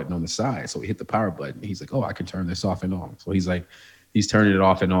power button on the side. So he hit the power button. He's like, "Oh, I can turn this off and on." So he's turning it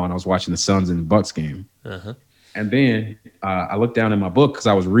off and on. I was watching the Suns and Bucks game. Uh-huh. And then I looked down in my book because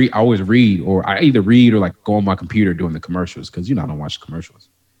I always read, or I either read or like go on my computer doing the commercials because I don't watch the commercials.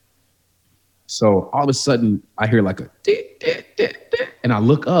 So all of a sudden I hear like a and I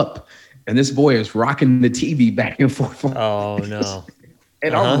look up and this boy is rocking the TV back and forth. Oh no.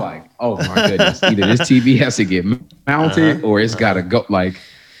 And I'm like, oh my goodness, either this TV has to get mounted or it's got to go. Like,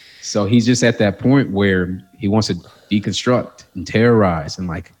 so he's just at that point where he wants to deconstruct and terrorize and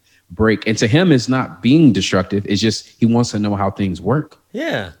like break. And to him, it's not being destructive. It's just he wants to know how things work.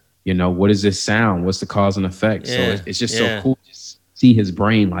 Yeah. What is this sound? What's the cause and effect? Yeah. So it's just so cool to see his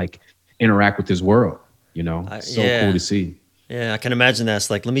brain like interact with his world. Cool to see. Yeah, I can imagine that.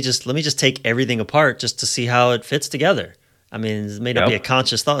 It's like let me just take everything apart just to see how it fits together. I mean, it may not be a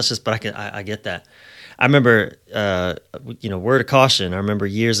conscious thought. It's just, but I get that. I remember, word of caution. I remember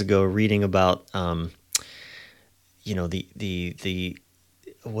years ago reading about, the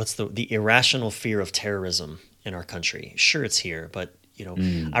irrational fear of terrorism in our country. Sure, it's here, but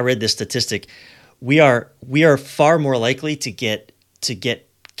I read this statistic. We are far more likely to get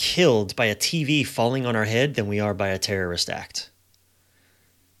killed by a TV falling on our head than we are by a terrorist act.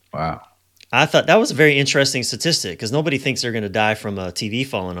 Wow. I thought that was a very interesting statistic because nobody thinks they're going to die from a TV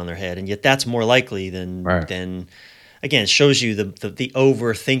falling on their head, and yet that's more likely than again, it shows you the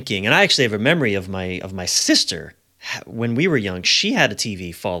overthinking. And I actually have a memory of my sister when we were young. She had a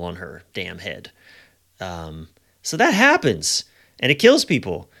TV fall on her damn head, so that happens, and it kills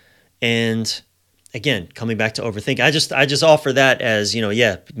people. And again, coming back to overthinking, I just offer that as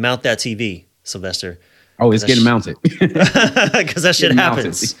mount that TV, Sylvester. Oh, it's getting mounted. Because that shit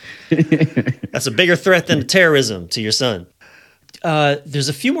happens. That's a bigger threat than terrorism to your son. There's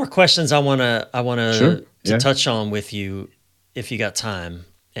a few more questions I wanna touch on with you if you got time,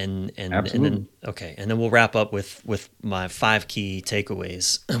 and then we'll wrap up with my 5 key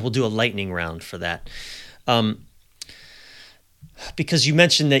takeaways. We'll do a lightning round for that, because you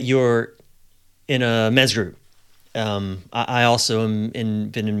mentioned that you're in a men's group. I also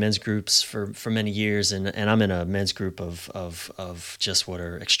been in men's groups for many years, and I'm in a men's group of just what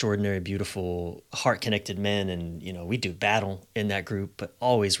are extraordinary, beautiful, heart-connected men, and we do battle in that group, but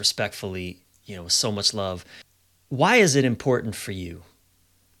always respectfully, with so much love. Why is it important for you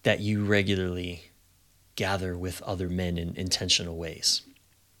that you regularly gather with other men in intentional ways?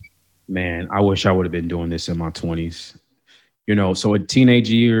 Man, I wish I would have been doing this in my 20s. So in teenage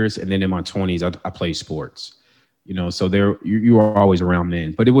years and then in my 20s, I played sports. So you are always around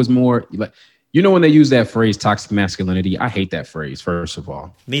men, but it was more like, when they use that phrase, toxic masculinity, I hate that phrase, first of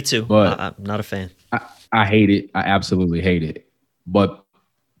all. Me too. But I'm not a fan. I hate it. I absolutely hate it. But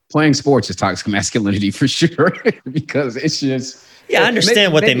playing sports is toxic masculinity for sure, because it's just. Yeah, I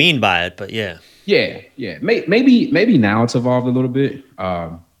understand what they mean by it, but yeah. Yeah. Maybe now it's evolved a little bit.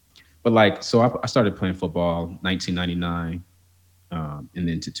 But so I started playing football 1999, and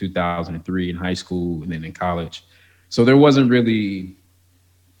then to 2003 in high school, and then in college. So there wasn't really,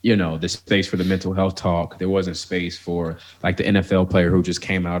 the space for the mental health talk. There wasn't space for like the NFL player who just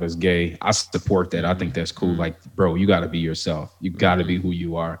came out as gay. I support that. I think that's cool. Like, bro, you got to be yourself. You got to be who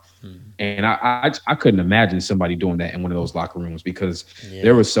you are. And I couldn't imagine somebody doing that in one of those locker rooms, because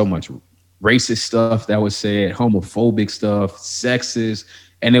there was so much racist stuff that was said, homophobic stuff, sexist.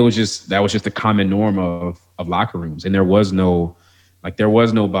 And that was just the common norm of locker rooms. And there was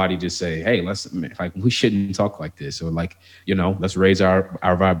nobody to say, hey, we shouldn't talk like this, or let's raise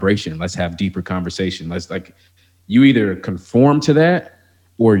our vibration. Let's have deeper conversation. Let's you either conform to that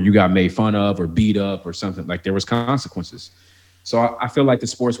or you got made fun of or beat up or something. Like, there was consequences. So I feel like the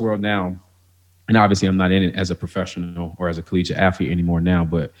sports world now, and obviously I'm not in it as a professional or as a collegiate athlete anymore now,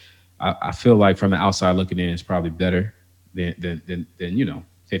 but I feel like from the outside looking in, it's probably better than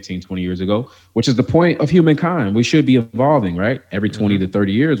 15, 20 years ago, which is the point of humankind. We should be evolving, right? Every 20 to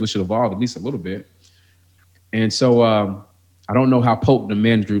 30 years, we should evolve at least a little bit. And so I don't know how potent the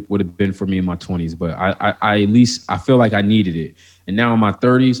men's group would have been for me in my 20s, but I at least I feel like I needed it. And now in my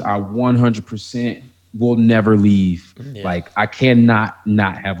 30s, I 100% will never leave. Yeah. Like, I cannot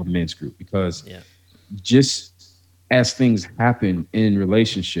not have a men's group, because just as things happen in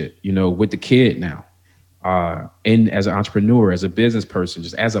relationship, with the kid now, and as an entrepreneur, as a business person,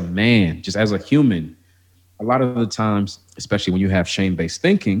 just as a man, just as a human, a lot of the times, especially when you have shame-based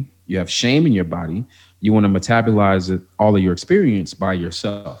thinking, you have shame in your body, you want to metabolize all of your experience by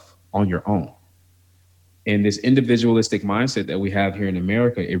yourself on your own. And this individualistic mindset that we have here in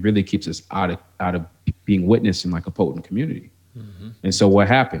America, it really keeps us out of being witnessed in like a potent community. Mm-hmm. And so what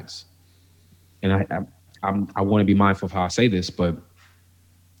happens? And I want to be mindful of how I say this, but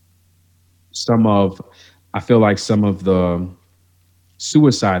I feel like some of the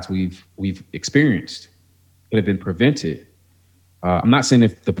suicides we've experienced could have been prevented. I'm not saying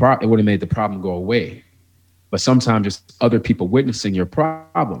if it would have made the problem go away, but sometimes just other people witnessing your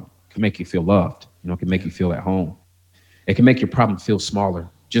problem can make you feel loved. Can make you feel at home. It can make your problem feel smaller.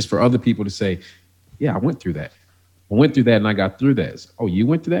 Just for other people to say, "Yeah, I went through that. I went through that, and I got through that." Oh, you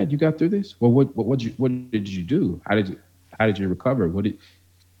went through that? You got through this? Well, what did you do? How did you recover?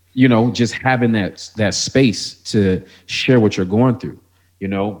 Just having that space to share what you're going through.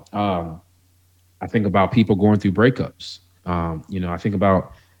 I think about people going through breakups. I think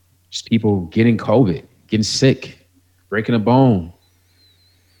about just people getting COVID, getting sick, breaking a bone.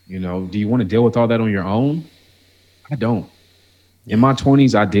 Do you want to deal with all that on your own? I don't. In my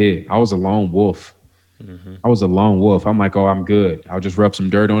 20s, I did. I was a lone wolf. Mm-hmm. I was a lone wolf. I'm like, oh, I'm good. I'll just rub some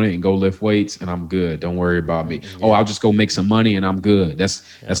dirt on it and go lift weights, and I'm good. Don't worry about me. Yeah. Oh, I'll just go make some money, and I'm good.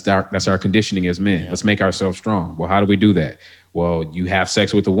 That's our conditioning as men. Yeah. Let's make ourselves strong. Well, how do we do that? Well, you have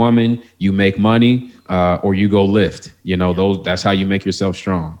sex with a woman, you make money, or you go lift. That's how you make yourself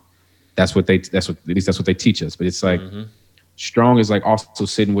strong. At least that's what they teach us. But it's like strong is like also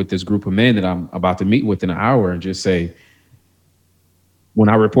sitting with this group of men that I'm about to meet with in an hour and just say, when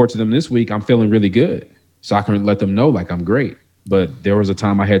I report to them this week, I'm feeling really good. So I can let them know like I'm great. But there was a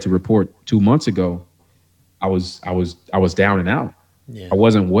time I had to report 2 months ago. I was down and out. Yeah. I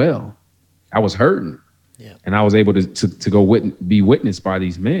wasn't well. I was hurting. Yeah. And I was able to go be witnessed by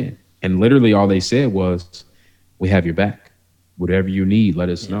these men. And literally all they said was, we have your back. Whatever you need, let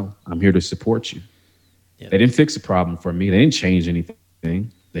us know. I'm here to support you. Yeah. They didn't fix the problem for me. They didn't change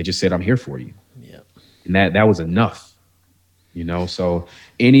anything. They just said, I'm here for you. Yeah. And that was enough. So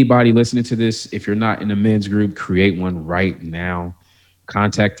anybody listening to this, if you're not in a men's group, create one right now.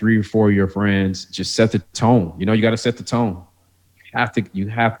 Contact 3 or 4 of your friends. Just set the tone. You got to set the tone.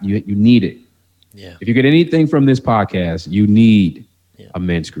 You need it. Yeah. If you get anything from this podcast, you need a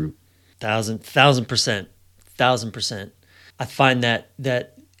men's group. 1,000%. I find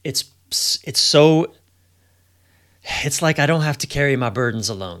that it's so, it's like I don't have to carry my burdens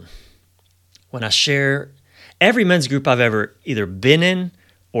alone. When I share every men's group I've ever either been in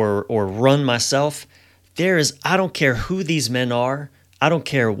or run myself, I don't care who these men are. I don't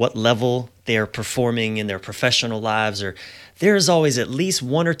care what level they are performing in their professional lives, or there's always at least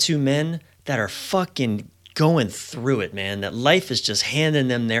 1 or 2 men that are fucking going through it, man, that life is just handing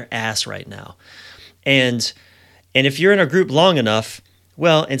them their ass right now. And if you're in a group long enough,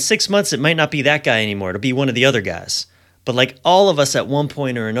 well, in 6 months, it might not be that guy anymore. It'll be one of the other guys. But like all of us at one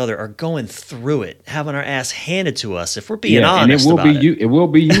point or another are going through it, having our ass handed to us. If we're being honest about it. It will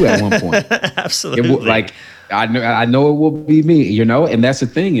be you at one point. Absolutely. I know it will be me, and that's the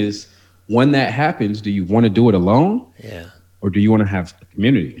thing is when that happens, do you want to do it alone? Yeah. Or do you want to have a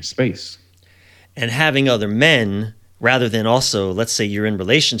community, a space? And having other men rather than also, let's say you're in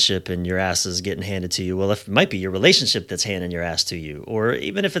relationship and your ass is getting handed to you. Well, if it might be your relationship that's handing your ass to you, or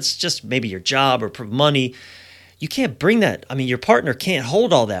even if it's just maybe your job or money, you can't bring that. I mean, your partner can't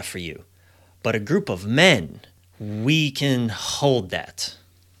hold all that for you, but a group of men, we can hold that.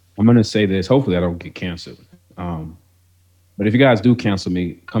 I'm going to say this. Hopefully I don't get canceled. But if you guys do cancel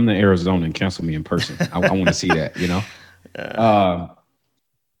me, come to Arizona and cancel me in person. I want to see that, I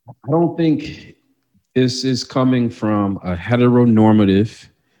don't think this is coming from a heteronormative,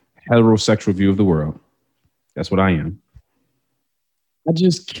 heterosexual view of the world. That's what I am. I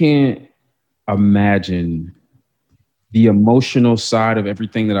just can't imagine the emotional side of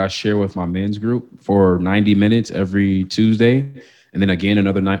everything that I share with my men's group for 90 minutes every Tuesday, and then again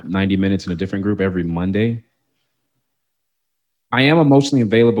another 90 minutes in a different group every Monday. I am emotionally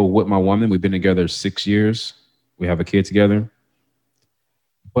available with my woman. We've been together 6 years. We have a kid together.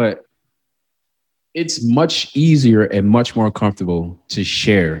 But it's much easier and much more comfortable to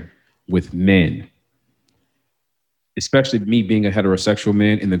share with men, especially me being a heterosexual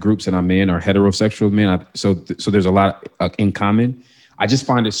man, and the groups that I'm in are heterosexual men. So there's a lot in common. I just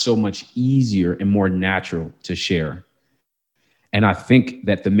find it so much easier and more natural to share. And I think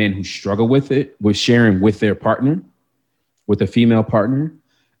that the men who struggle with it, with sharing with their partner, with a female partner,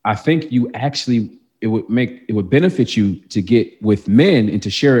 I think it would benefit you to get with men and to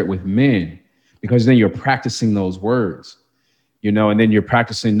share it with men, because then you're practicing those words, and then you're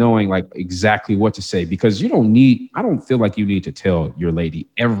practicing knowing like exactly what to say, because I don't feel like you need to tell your lady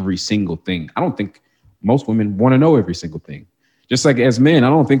every single thing. I don't think most women want to know every single thing. Just like as men, I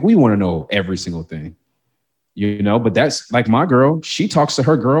don't think we want to know every single thing, but that's like my girl. She talks to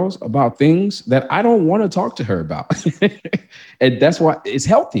her girls about things that I don't want to talk to her about. And that's why it's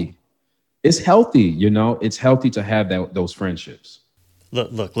healthy. It's healthy, it's healthy to have those friendships.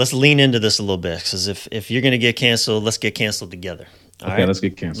 Look, let's lean into this a little bit, because if you're going to get canceled, let's get canceled together. All right? Let's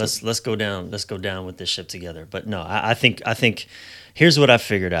get canceled. Let's go down with this ship together. But no, I think here's what I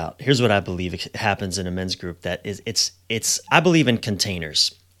figured out. Here's what I believe happens in a men's group. That is, I believe in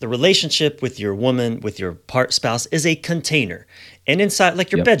containers. The relationship with your woman, with your spouse, is a container, and inside,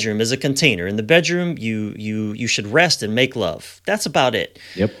 like your bedroom is a container. In the bedroom, you should rest and make love. That's about it.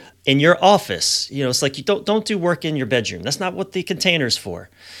 Yep. In your office, it's like you don't do work in your bedroom. That's not what the container's for.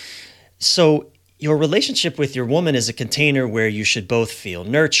 So your relationship with your woman is a container where you should both feel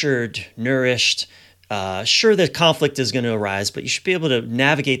nurtured, nourished. Sure, the conflict is going to arise, but you should be able to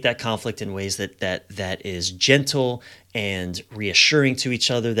navigate that conflict in ways that is gentle and reassuring to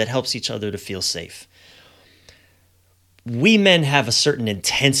each other, that helps each other to feel safe. We men have a certain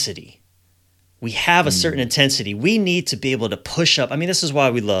intensity. We have a certain intensity. We need to be able to push up. I mean, this is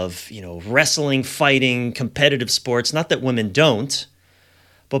why we love, wrestling, fighting, competitive sports. Not that women don't,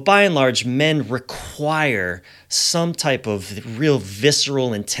 but by and large, men require some type of real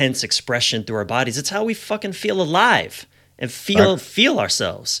visceral, intense expression through our bodies. It's how we fucking feel alive and feel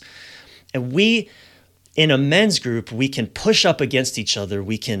ourselves. And in a men's group, we can push up against each other.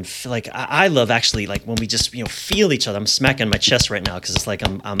 We can I love actually like when we just feel each other. I'm smacking my chest right now because it's like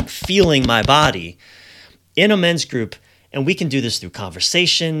I'm feeling my body in a men's group, and we can do this through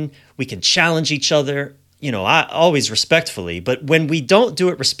conversation. We can challenge each other. I always respectfully, but when we don't do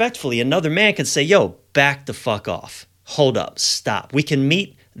it respectfully, another man can say, "Yo, back the fuck off. Hold up, stop." We can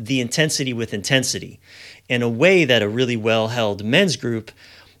meet the intensity with intensity in a way that a really well-held men's group,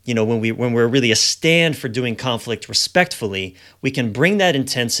 when we're really a stand for doing conflict respectfully, we can bring that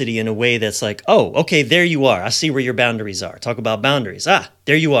intensity in a way that's like, oh, okay, there you are. I see where your boundaries are. Talk about boundaries.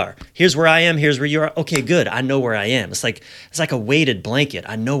 There you are. Here's where I am. Here's where you are. Okay, good. I know where I am. It's like a weighted blanket.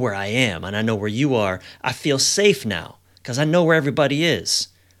 I know where I am, and I know where you are. I feel safe now because I know where everybody is.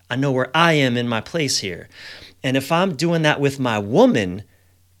 I know where I am in my place here. And if I'm doing that with my woman,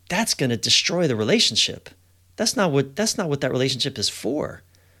 that's going to destroy the relationship. That's not what that relationship is for.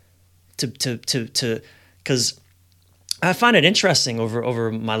 Because I find it interesting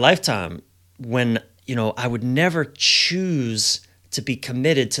over my lifetime when, I would never choose to be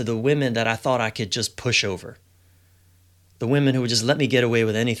committed to the women that I thought I could just push over. The women who would just let me get away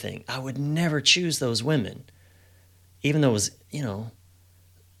with anything. I would never choose those women, even though it was,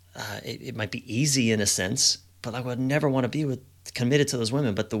 it might be easy in a sense, but I would never want to be committed to those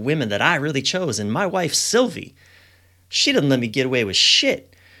women. But the women that I really chose, and my wife, Sylvie, she didn't let me get away with shit.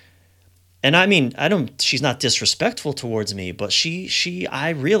 And I mean, she's not disrespectful towards me, but I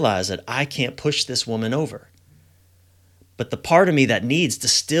realize that I can't push this woman over. But the part of me that needs to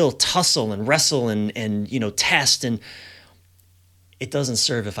still tussle and wrestle and test, and it doesn't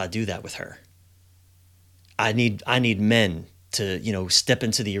serve if I do that with her. I need men to, step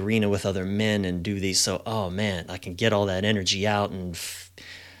into the arena with other men and do these. So, oh man, I can get all that energy out. And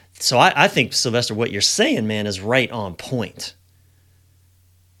so I think, Sylvester, what you're saying, man, is right on point.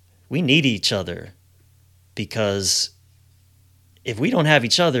 We need each other, because if we don't have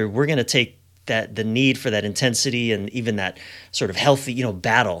each other, we're going to take the need for that intensity and even that sort of healthy,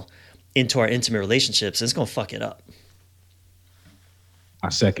 battle into our intimate relationships, and it's going to fuck it up. I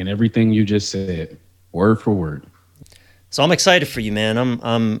second everything you just said, word for word. So I'm excited for you, man.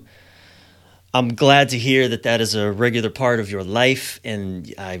 I'm glad to hear that is a regular part of your life,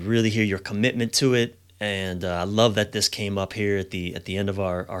 and I really hear your commitment to it. And I love that this came up here at the end of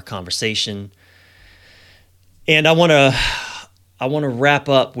our conversation. And I want to wrap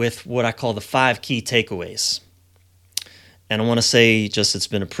up with what I call the 5 key takeaways. And I want to say, just, it's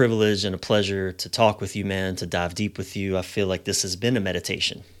been a privilege and a pleasure to talk with you, man, to dive deep with you. I feel like this has been a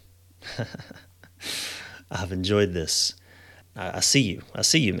meditation. I've enjoyed this. I see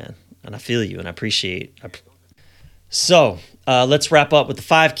you, man, and I feel you, and I appreciate. So let's wrap up with the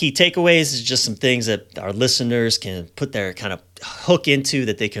 5 key takeaways. It's just some things that our listeners can put their kind of hook into,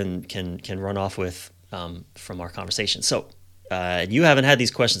 that they can run off with from our conversation. So you haven't had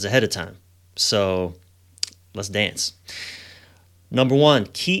these questions ahead of time, so let's dance. Number 1,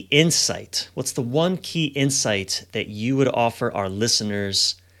 key insight. What's the one key insight that you would offer our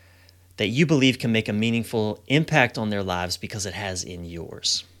listeners that you believe can make a meaningful impact on their lives because it has in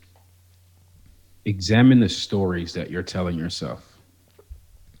yours? examine the stories that you're telling yourself.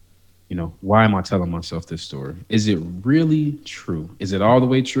 You know, why am I telling myself this story? Is it really true? Is it all the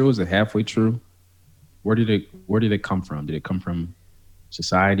way true? Is it halfway true? Where did it come from? Did it come from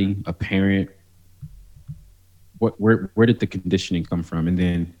society, a parent? Where did the conditioning come from? And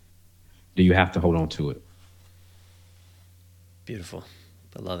then do you have to hold on to it? Beautiful.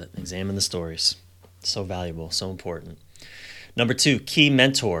 I love it. Examine the stories. So valuable, so important. Number 2, key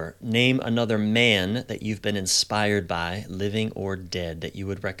mentor. Name another man that you've been inspired by, living or dead, that you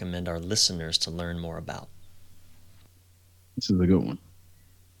would recommend our listeners to learn more about. This is a good one.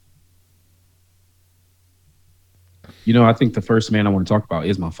 You know, I think the first man I want to talk about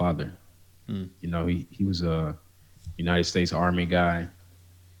is my father. You know, he was a United States Army guy.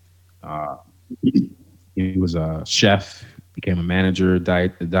 Uh, he was a chef, became a manager,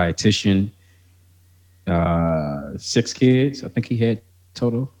 dietitian. 6 kids, I think he had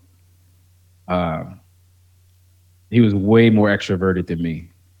total. Uh, he was way more extroverted than me,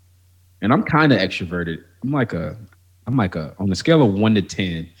 and I'm kind of extroverted. I'm like a on the scale of 1 to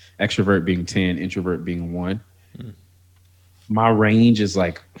 10, extrovert being 10, introvert being 1. My range is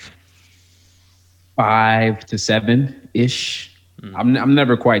like 5 to 7 ish. I'm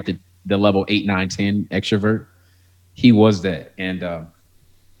never quite the level 8, 9, 10 extrovert. He was that, and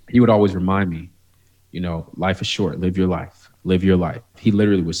he would always remind me, you know, life is short. Live your life. Live your life. He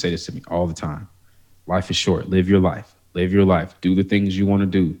literally would say this to me all the time. Life is short. Live your life. Live your life. Do the things you want to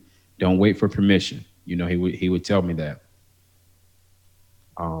do. Don't wait for permission. You know, he would tell me that.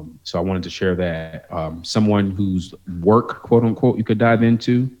 So I wanted to share that. Someone whose work, quote unquote, you could dive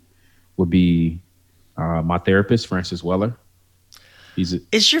into would be my therapist, Francis Weller.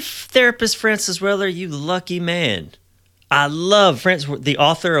 Is your therapist Francis Weller? You lucky man. I love Francis, the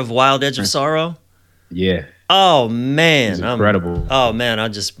author of Wild Edge of Sorrow. Yeah. Oh man, He's incredible.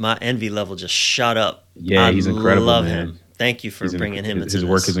 My envy level just shot up. Yeah, he's incredible. Love man. him. Thank you for bringing him into his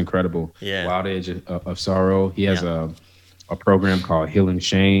work is incredible. Yeah. Wild Edge of Sorrow. He has a program called Healing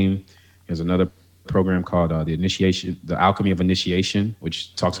Shame. He has another program called the Alchemy of Initiation,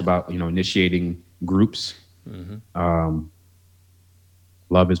 which talks about, you know, initiating groups.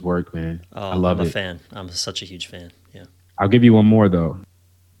 Love his work, man. I love it. I'm a fan. I'm such a huge fan. Yeah. I'll give you one more though.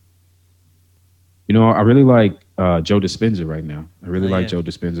 You know, I really like Joe Dispenza right now. I really like Joe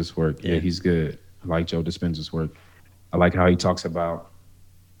Dispenza's work. Yeah, he's good. I like Joe Dispenza's work. I like how he talks about,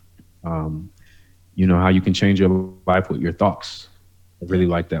 you know, how you can change your life with your thoughts. I really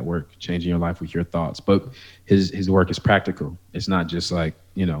like that work, changing your life with your thoughts. But his work is practical. It's not just like,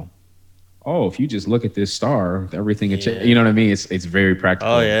 you know, oh, if you just look at this star, everything, you know what I mean? It's very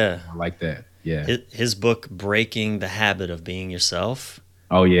practical. Oh, yeah. I like that. Yeah. His book, Breaking the Habit of Being Yourself.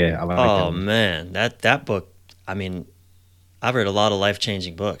 Oh, yeah. I like that. Oh, man. That book, I mean, I've read a lot of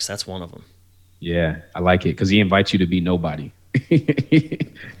life-changing books. That's one of them. Yeah, I like it because he invites you to be nobody.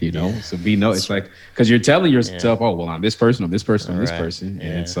 You know, so it's like, because you're telling yourself, oh, well, I'm this person, I'm this person, I'm this person.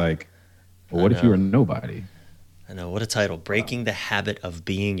 And it's like, well, what if you were nobody? I know. What a title. Breaking the Habit of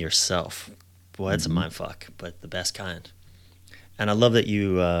Being Yourself. Boy, that's a mind fuck, but the best kind. And I love that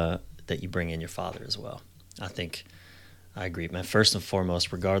you bring in your father as well. I agree, man. First and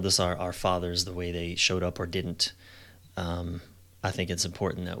foremost, regardless our fathers, the way they showed up or didn't, I think it's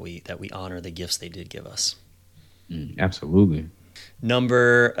important that we honor the gifts they did give us. Absolutely. What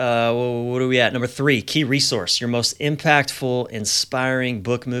are we at? Number 3, key resource, your most impactful, inspiring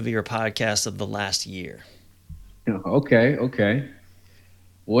book, movie, or podcast of the last year. Okay.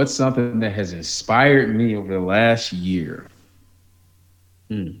 What's something that has inspired me over the last year?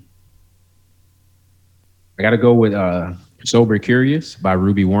 I got to go with Sober Curious by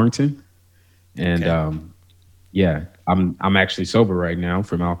Ruby Warrington. And I'm actually sober right now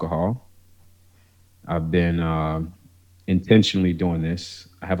from alcohol. I've been intentionally doing this.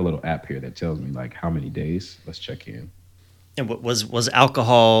 I have a little app here that tells me like how many days. Let's check in. And what was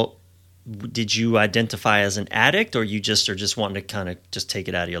alcohol? Did you identify as an addict, or you just wanting to kind of just take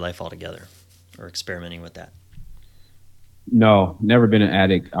it out of your life altogether, or experimenting with that? No, never been an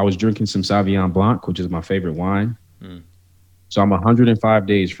addict. I was drinking some Sauvignon Blanc, which is my favorite wine. So I'm 105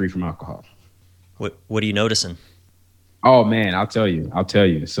 days free from alcohol. What are you noticing? Oh man, I'll tell you.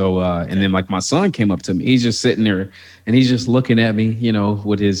 So, and then like my son came up to me, he's just sitting there and he's just looking at me, you know,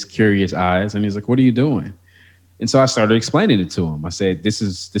 with his curious eyes. And he's like, what are you doing? And so I started explaining it to him. I said, this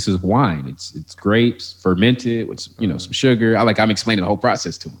is wine. It's grapes fermented with, you know, some sugar. I'm explaining the whole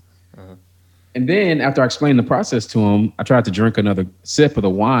process to him. And then after I explained the process to him, I tried to drink another sip of the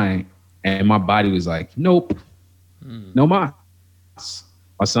wine and my body was like, nope, no mas.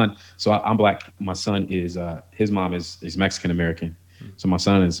 My son, so I'm Black. My son is, his mom is Mexican American. So my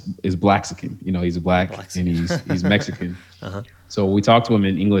son is Blaxican. You know, he's a black and he's Mexican. So we talked to him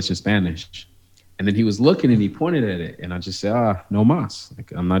in English and Spanish. And then he was looking and he pointed at it. And I just said, no mas.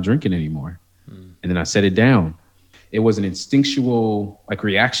 Like, I'm not drinking anymore. And then I set it down. It was an instinctual like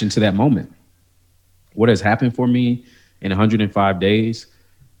reaction to that moment. What has happened for me in 105 days?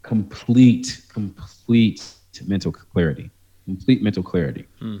 Complete mental clarity. Complete mental clarity.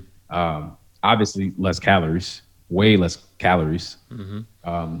 Obviously, less calories, way less calories.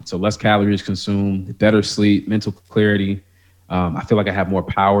 So less calories consumed, better sleep, mental clarity. I feel like I have more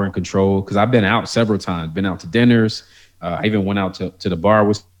power and control because I've been out several times, been out to dinners. I even went out to the bar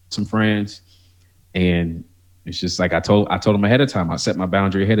with some friends. And it's just like I told them ahead of time. I set my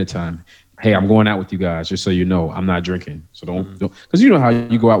boundary ahead of time. Hey, I'm going out with you guys, just so you know, I'm not drinking. So don't, because you know how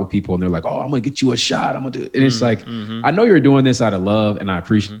you go out with people and they're like, oh, I'm going to get you a shot. I'm going to do it. And it's like, I know you're doing this out of love and I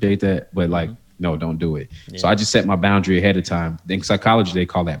appreciate that, but like, no, don't do it. Yeah. So I just set my boundary ahead of time. In psychology, they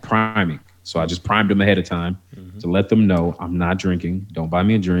call that priming. So I just primed them ahead of time to let them know I'm not drinking. Don't buy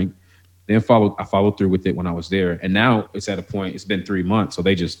me a drink. Then I followed through with it when I was there. And now it's at a point, it's been 3 months. So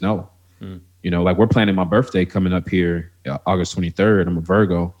they just know, you know, like we're planning my birthday coming up here, August 23rd. I'm a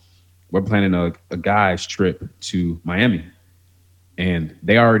Virgo. We're planning a guy's trip to Miami. And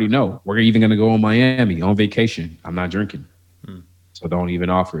they already know we're even going to go on Miami on vacation. I'm not drinking. So don't even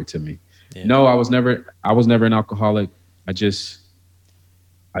offer it to me. Yeah. No, I was never an alcoholic. I just,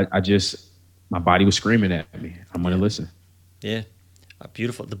 my body was screaming at me. I'm going to listen. Yeah.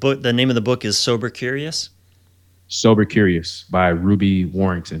 Beautiful. The name of the book is Sober Curious. Sober Curious by Ruby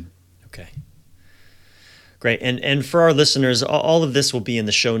Warrington. Okay. Great. And for our listeners, all of this will be in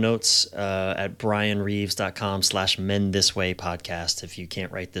the show notes at brianreeves.com/Men This Way podcast. If you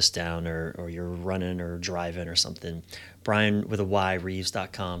can't write this down or you're running or driving or something, Brian with a Y,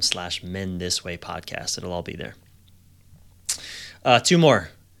 Reeves.com/Men This Way podcast. It'll all be there. 2 more.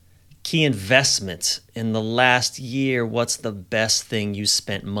 Key investments in the last year. What's the best thing you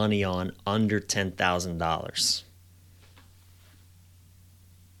spent money on under $10,000?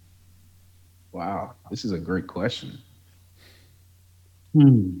 Wow, this is a great question.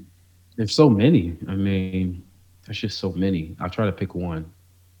 There's so many. I mean, there's just so many. I'll try to pick one.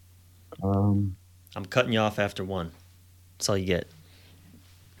 I'm cutting you off after one. That's all you get.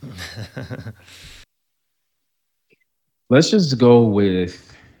 Let's just go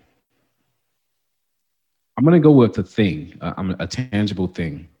with, I'm going to go with a thing, a tangible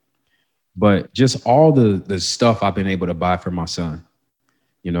thing, but just all the stuff I've been able to buy for my son.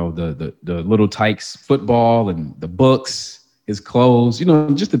 You know, the little Tykes football and the books, his clothes, you know,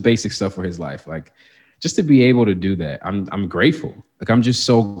 just the basic stuff for his life. Like, just to be able to do that, I'm grateful. Like, I'm just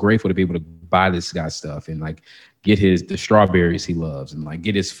so grateful to be able to buy this guy stuff and like get the strawberries he loves and like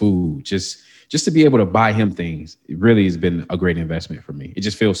get his food. Just to be able to buy him things, it really has been a great investment for me. It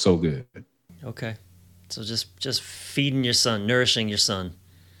just feels so good. Okay, so just feeding your son, nourishing your son.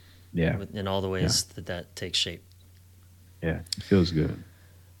 Yeah, in all the ways that takes shape. Yeah, it feels good.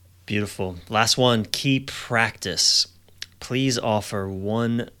 Beautiful. Last one, key practice. Please offer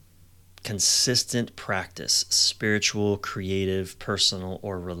one consistent practice, spiritual, creative, personal,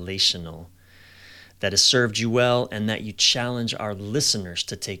 or relational, that has served you well and that you challenge our listeners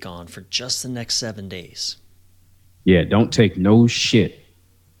to take on for just the next 7 days. Yeah, don't take no shit.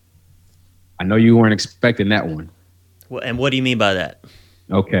 I know you weren't expecting that one. Well, and what do you mean by that?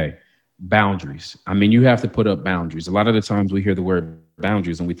 Okay. Boundaries. I mean, you have to put up boundaries. A lot of the times we hear the word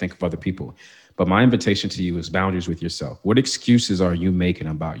boundaries and we think of other people. But my invitation to you is boundaries with yourself. What excuses are you making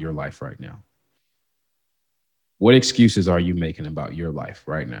about your life right now? What excuses are you making about your life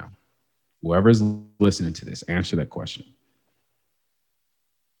right now? Whoever's listening to this, answer that question.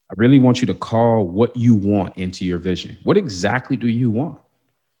 I really want you to call what you want into your vision. What exactly do you want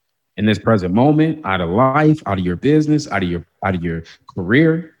in this present moment, out of life, out of your business, out of your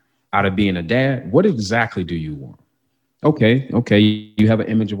career, out of being a dad? What exactly do you want? Okay. You have an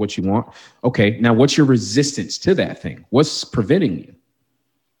image of what you want. Okay. Now what's your resistance to that thing? What's preventing you?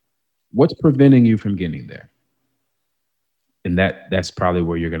 What's preventing you from getting there? And that's probably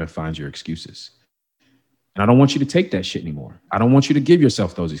where you're going to find your excuses. And I don't want you to take that shit anymore. I don't want you to give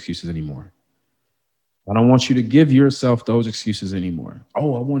yourself those excuses anymore. I don't want you to give yourself those excuses anymore.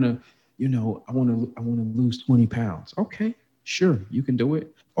 Oh, I want to lose 20 pounds. Okay, sure. You can do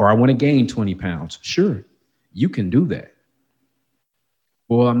it. Or I want to gain 20 pounds. Sure. You can do that.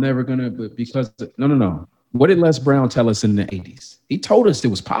 Well, I'm never going to, because no. What did Les Brown tell us in the 80s? He told us it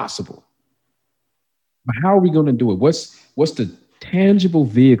was possible. But how are we going to do it? What's the tangible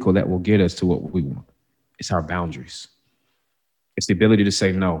vehicle that will get us to what we want? It's our boundaries. It's the ability to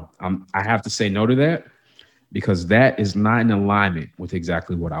say no. I have to say no to that because that is not in alignment with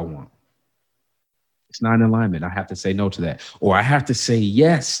exactly what I want. It's not in alignment. I have to say no to that. Or I have to say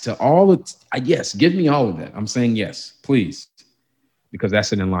yes to all of yes, give me all of that. I'm saying yes, please. Because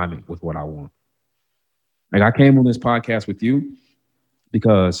that's in alignment with what I want. Like I came on this podcast with you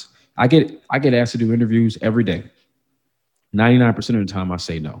because I get asked to do interviews every day. 99% of the time I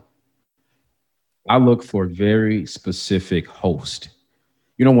say no. I look for a very specific host.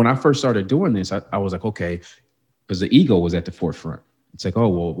 You know, when I first started doing this, I was like, okay, because the ego was at the forefront. It's like, oh,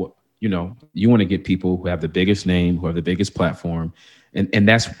 well, you know, you want to get people who have the biggest name, who have the biggest platform. And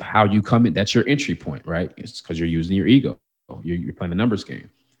that's how you come in. That's your entry point, right? It's because you're using your ego. You're playing the numbers game.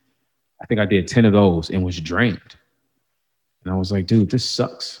 I think I did 10 of those and was drained. And I was like, dude, this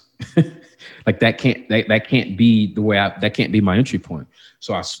sucks. Like that can't be the way that can't be my entry point.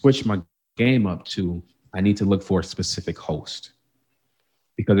 So I switched my game up to, I need to look for a specific host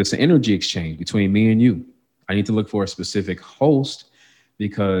because it's an energy exchange between me and you. I need to look for a specific host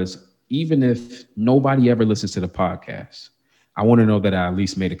because even if nobody ever listens to the podcast, I want to know that I at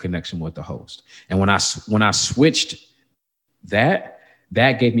least made a connection with the host. And when I switched that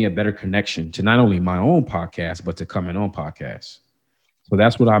gave me a better connection to not only my own podcast, but to coming on podcasts. So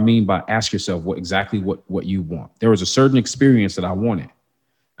that's what I mean by ask yourself what you want. There was a certain experience that I wanted.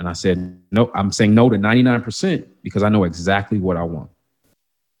 And I said, no, I'm saying no to 99% because I know exactly what I want.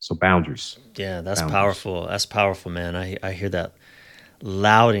 So boundaries. Yeah, that's powerful. That's powerful, man. I hear that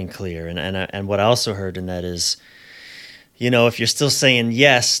loud and clear. And what I also heard in that is, you know, if you're still saying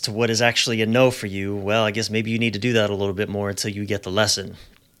yes to what is actually a no for you, well, I guess maybe you need to do that a little bit more until you get the lesson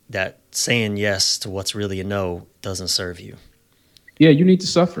that saying yes to what's really a no doesn't serve you. Yeah, you need to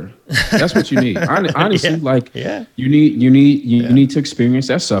suffer. That's what you need. Honestly, you need to experience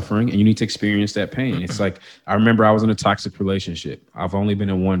that suffering and you need to experience that pain. It's like, I remember I was in a toxic relationship. I've only been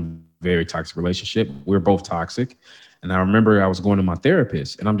in one very toxic relationship. We're both toxic. And I remember I was going to my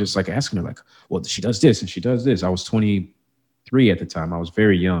therapist and I'm just like asking her like, well, she does this and she does this. I was 23 at the time. I was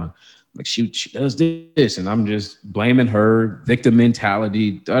very young. Like she does this and I'm just blaming her, victim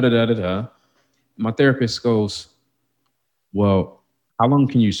mentality, da-da-da-da-da. My therapist goes, well, how long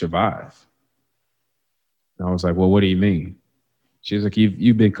can you survive? And I was like, well, what do you mean? She's like,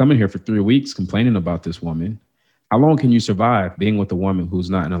 you've been coming here for 3 weeks complaining about this woman. How long can you survive being with a woman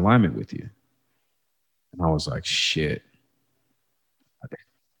who's not in alignment with you? And I was like, shit,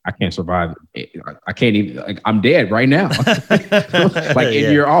 I can't survive. I can't even, like, I'm dead right now.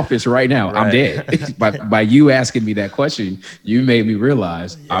 In your office right now, right. I'm dead. By you asking me that question, you made me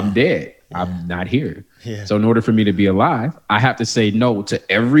realize I'm dead. Yeah. I'm not here. Yeah. So in order for me to be alive, I have to say no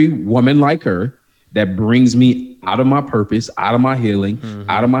to every woman like her that brings me out of my purpose, out of my healing,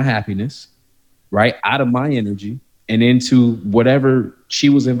 out of my happiness, right? Out of my energy and into whatever she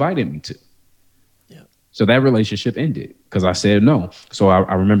was inviting me to. Yeah. So that relationship ended because I said no. So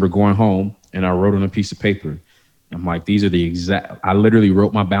I remember going home and I wrote on a piece of paper. I'm like, these are I literally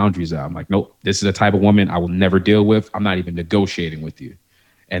wrote my boundaries out. I'm like, nope, this is the type of woman I will never deal with. I'm not even negotiating with you.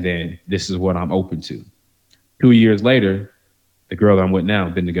 And then this is what I'm open to. 2 years later, the girl that I'm with now,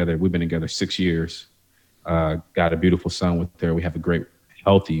 we've been together 6 years, got a beautiful son with her. We have a great,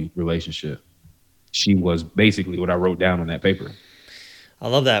 healthy relationship. She was basically what I wrote down on that paper. I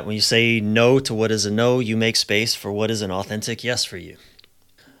love that. When you say no to what is a no, you make space for what is an authentic yes for you.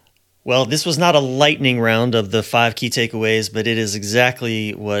 Well, this was not a lightning round of the 5 key takeaways, but it is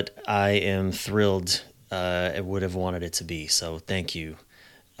exactly what I am thrilled I would have wanted it to be. So thank you.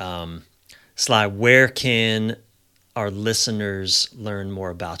 Sly, where can our listeners learn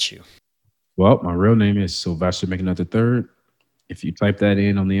more about you? Well, my real name is Sylvester McNutt III. If you type that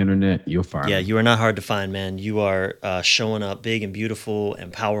in on the internet, you'll find me. Yeah, you are not hard to find, man. You are showing up big and beautiful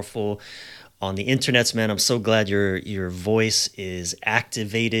and powerful on the internets, man. I'm so glad your voice is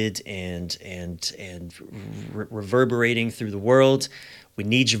activated and reverberating through the world. We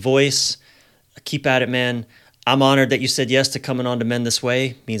need your voice. Keep at it, man. I'm honored that you said yes to coming on to Men This Way.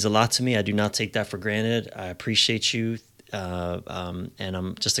 It means a lot to me. I do not take that for granted. I appreciate you, and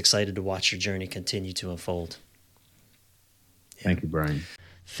I'm just excited to watch your journey continue to unfold. Yeah. Thank you, Brian.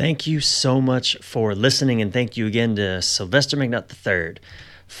 Thank you so much for listening, and thank you again to Sylvester McNutt III.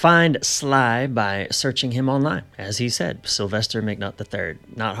 Find Sly by searching him online, as he said, Sylvester McNutt III.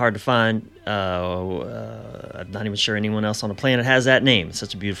 Not hard to find. I'm not even sure anyone else on the planet has that name. It's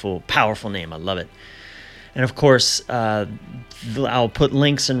such a beautiful, powerful name. I love it. And of course, I'll put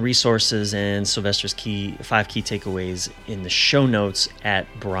links and resources and Sylvester's 5 key takeaways in the show notes at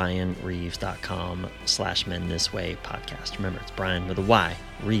brianreeves.com/Men This Way podcast. Remember, it's Brian with a Y,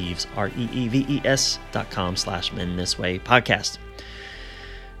 Reeves, REEVES.com/Men This Way podcast.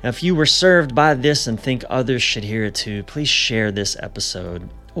 Now, if you were served by this and think others should hear it too, please share this episode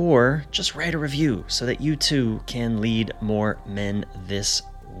or just write a review so that you too can lead more men this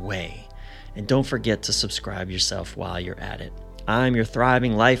way. And don't forget to subscribe yourself while you're at it. I'm your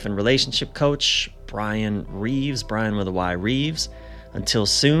thriving life and relationship coach, Brian Reeves, Brian with a Y, Reeves. Until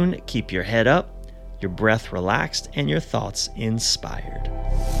soon, keep your head up, your breath relaxed, and your thoughts inspired.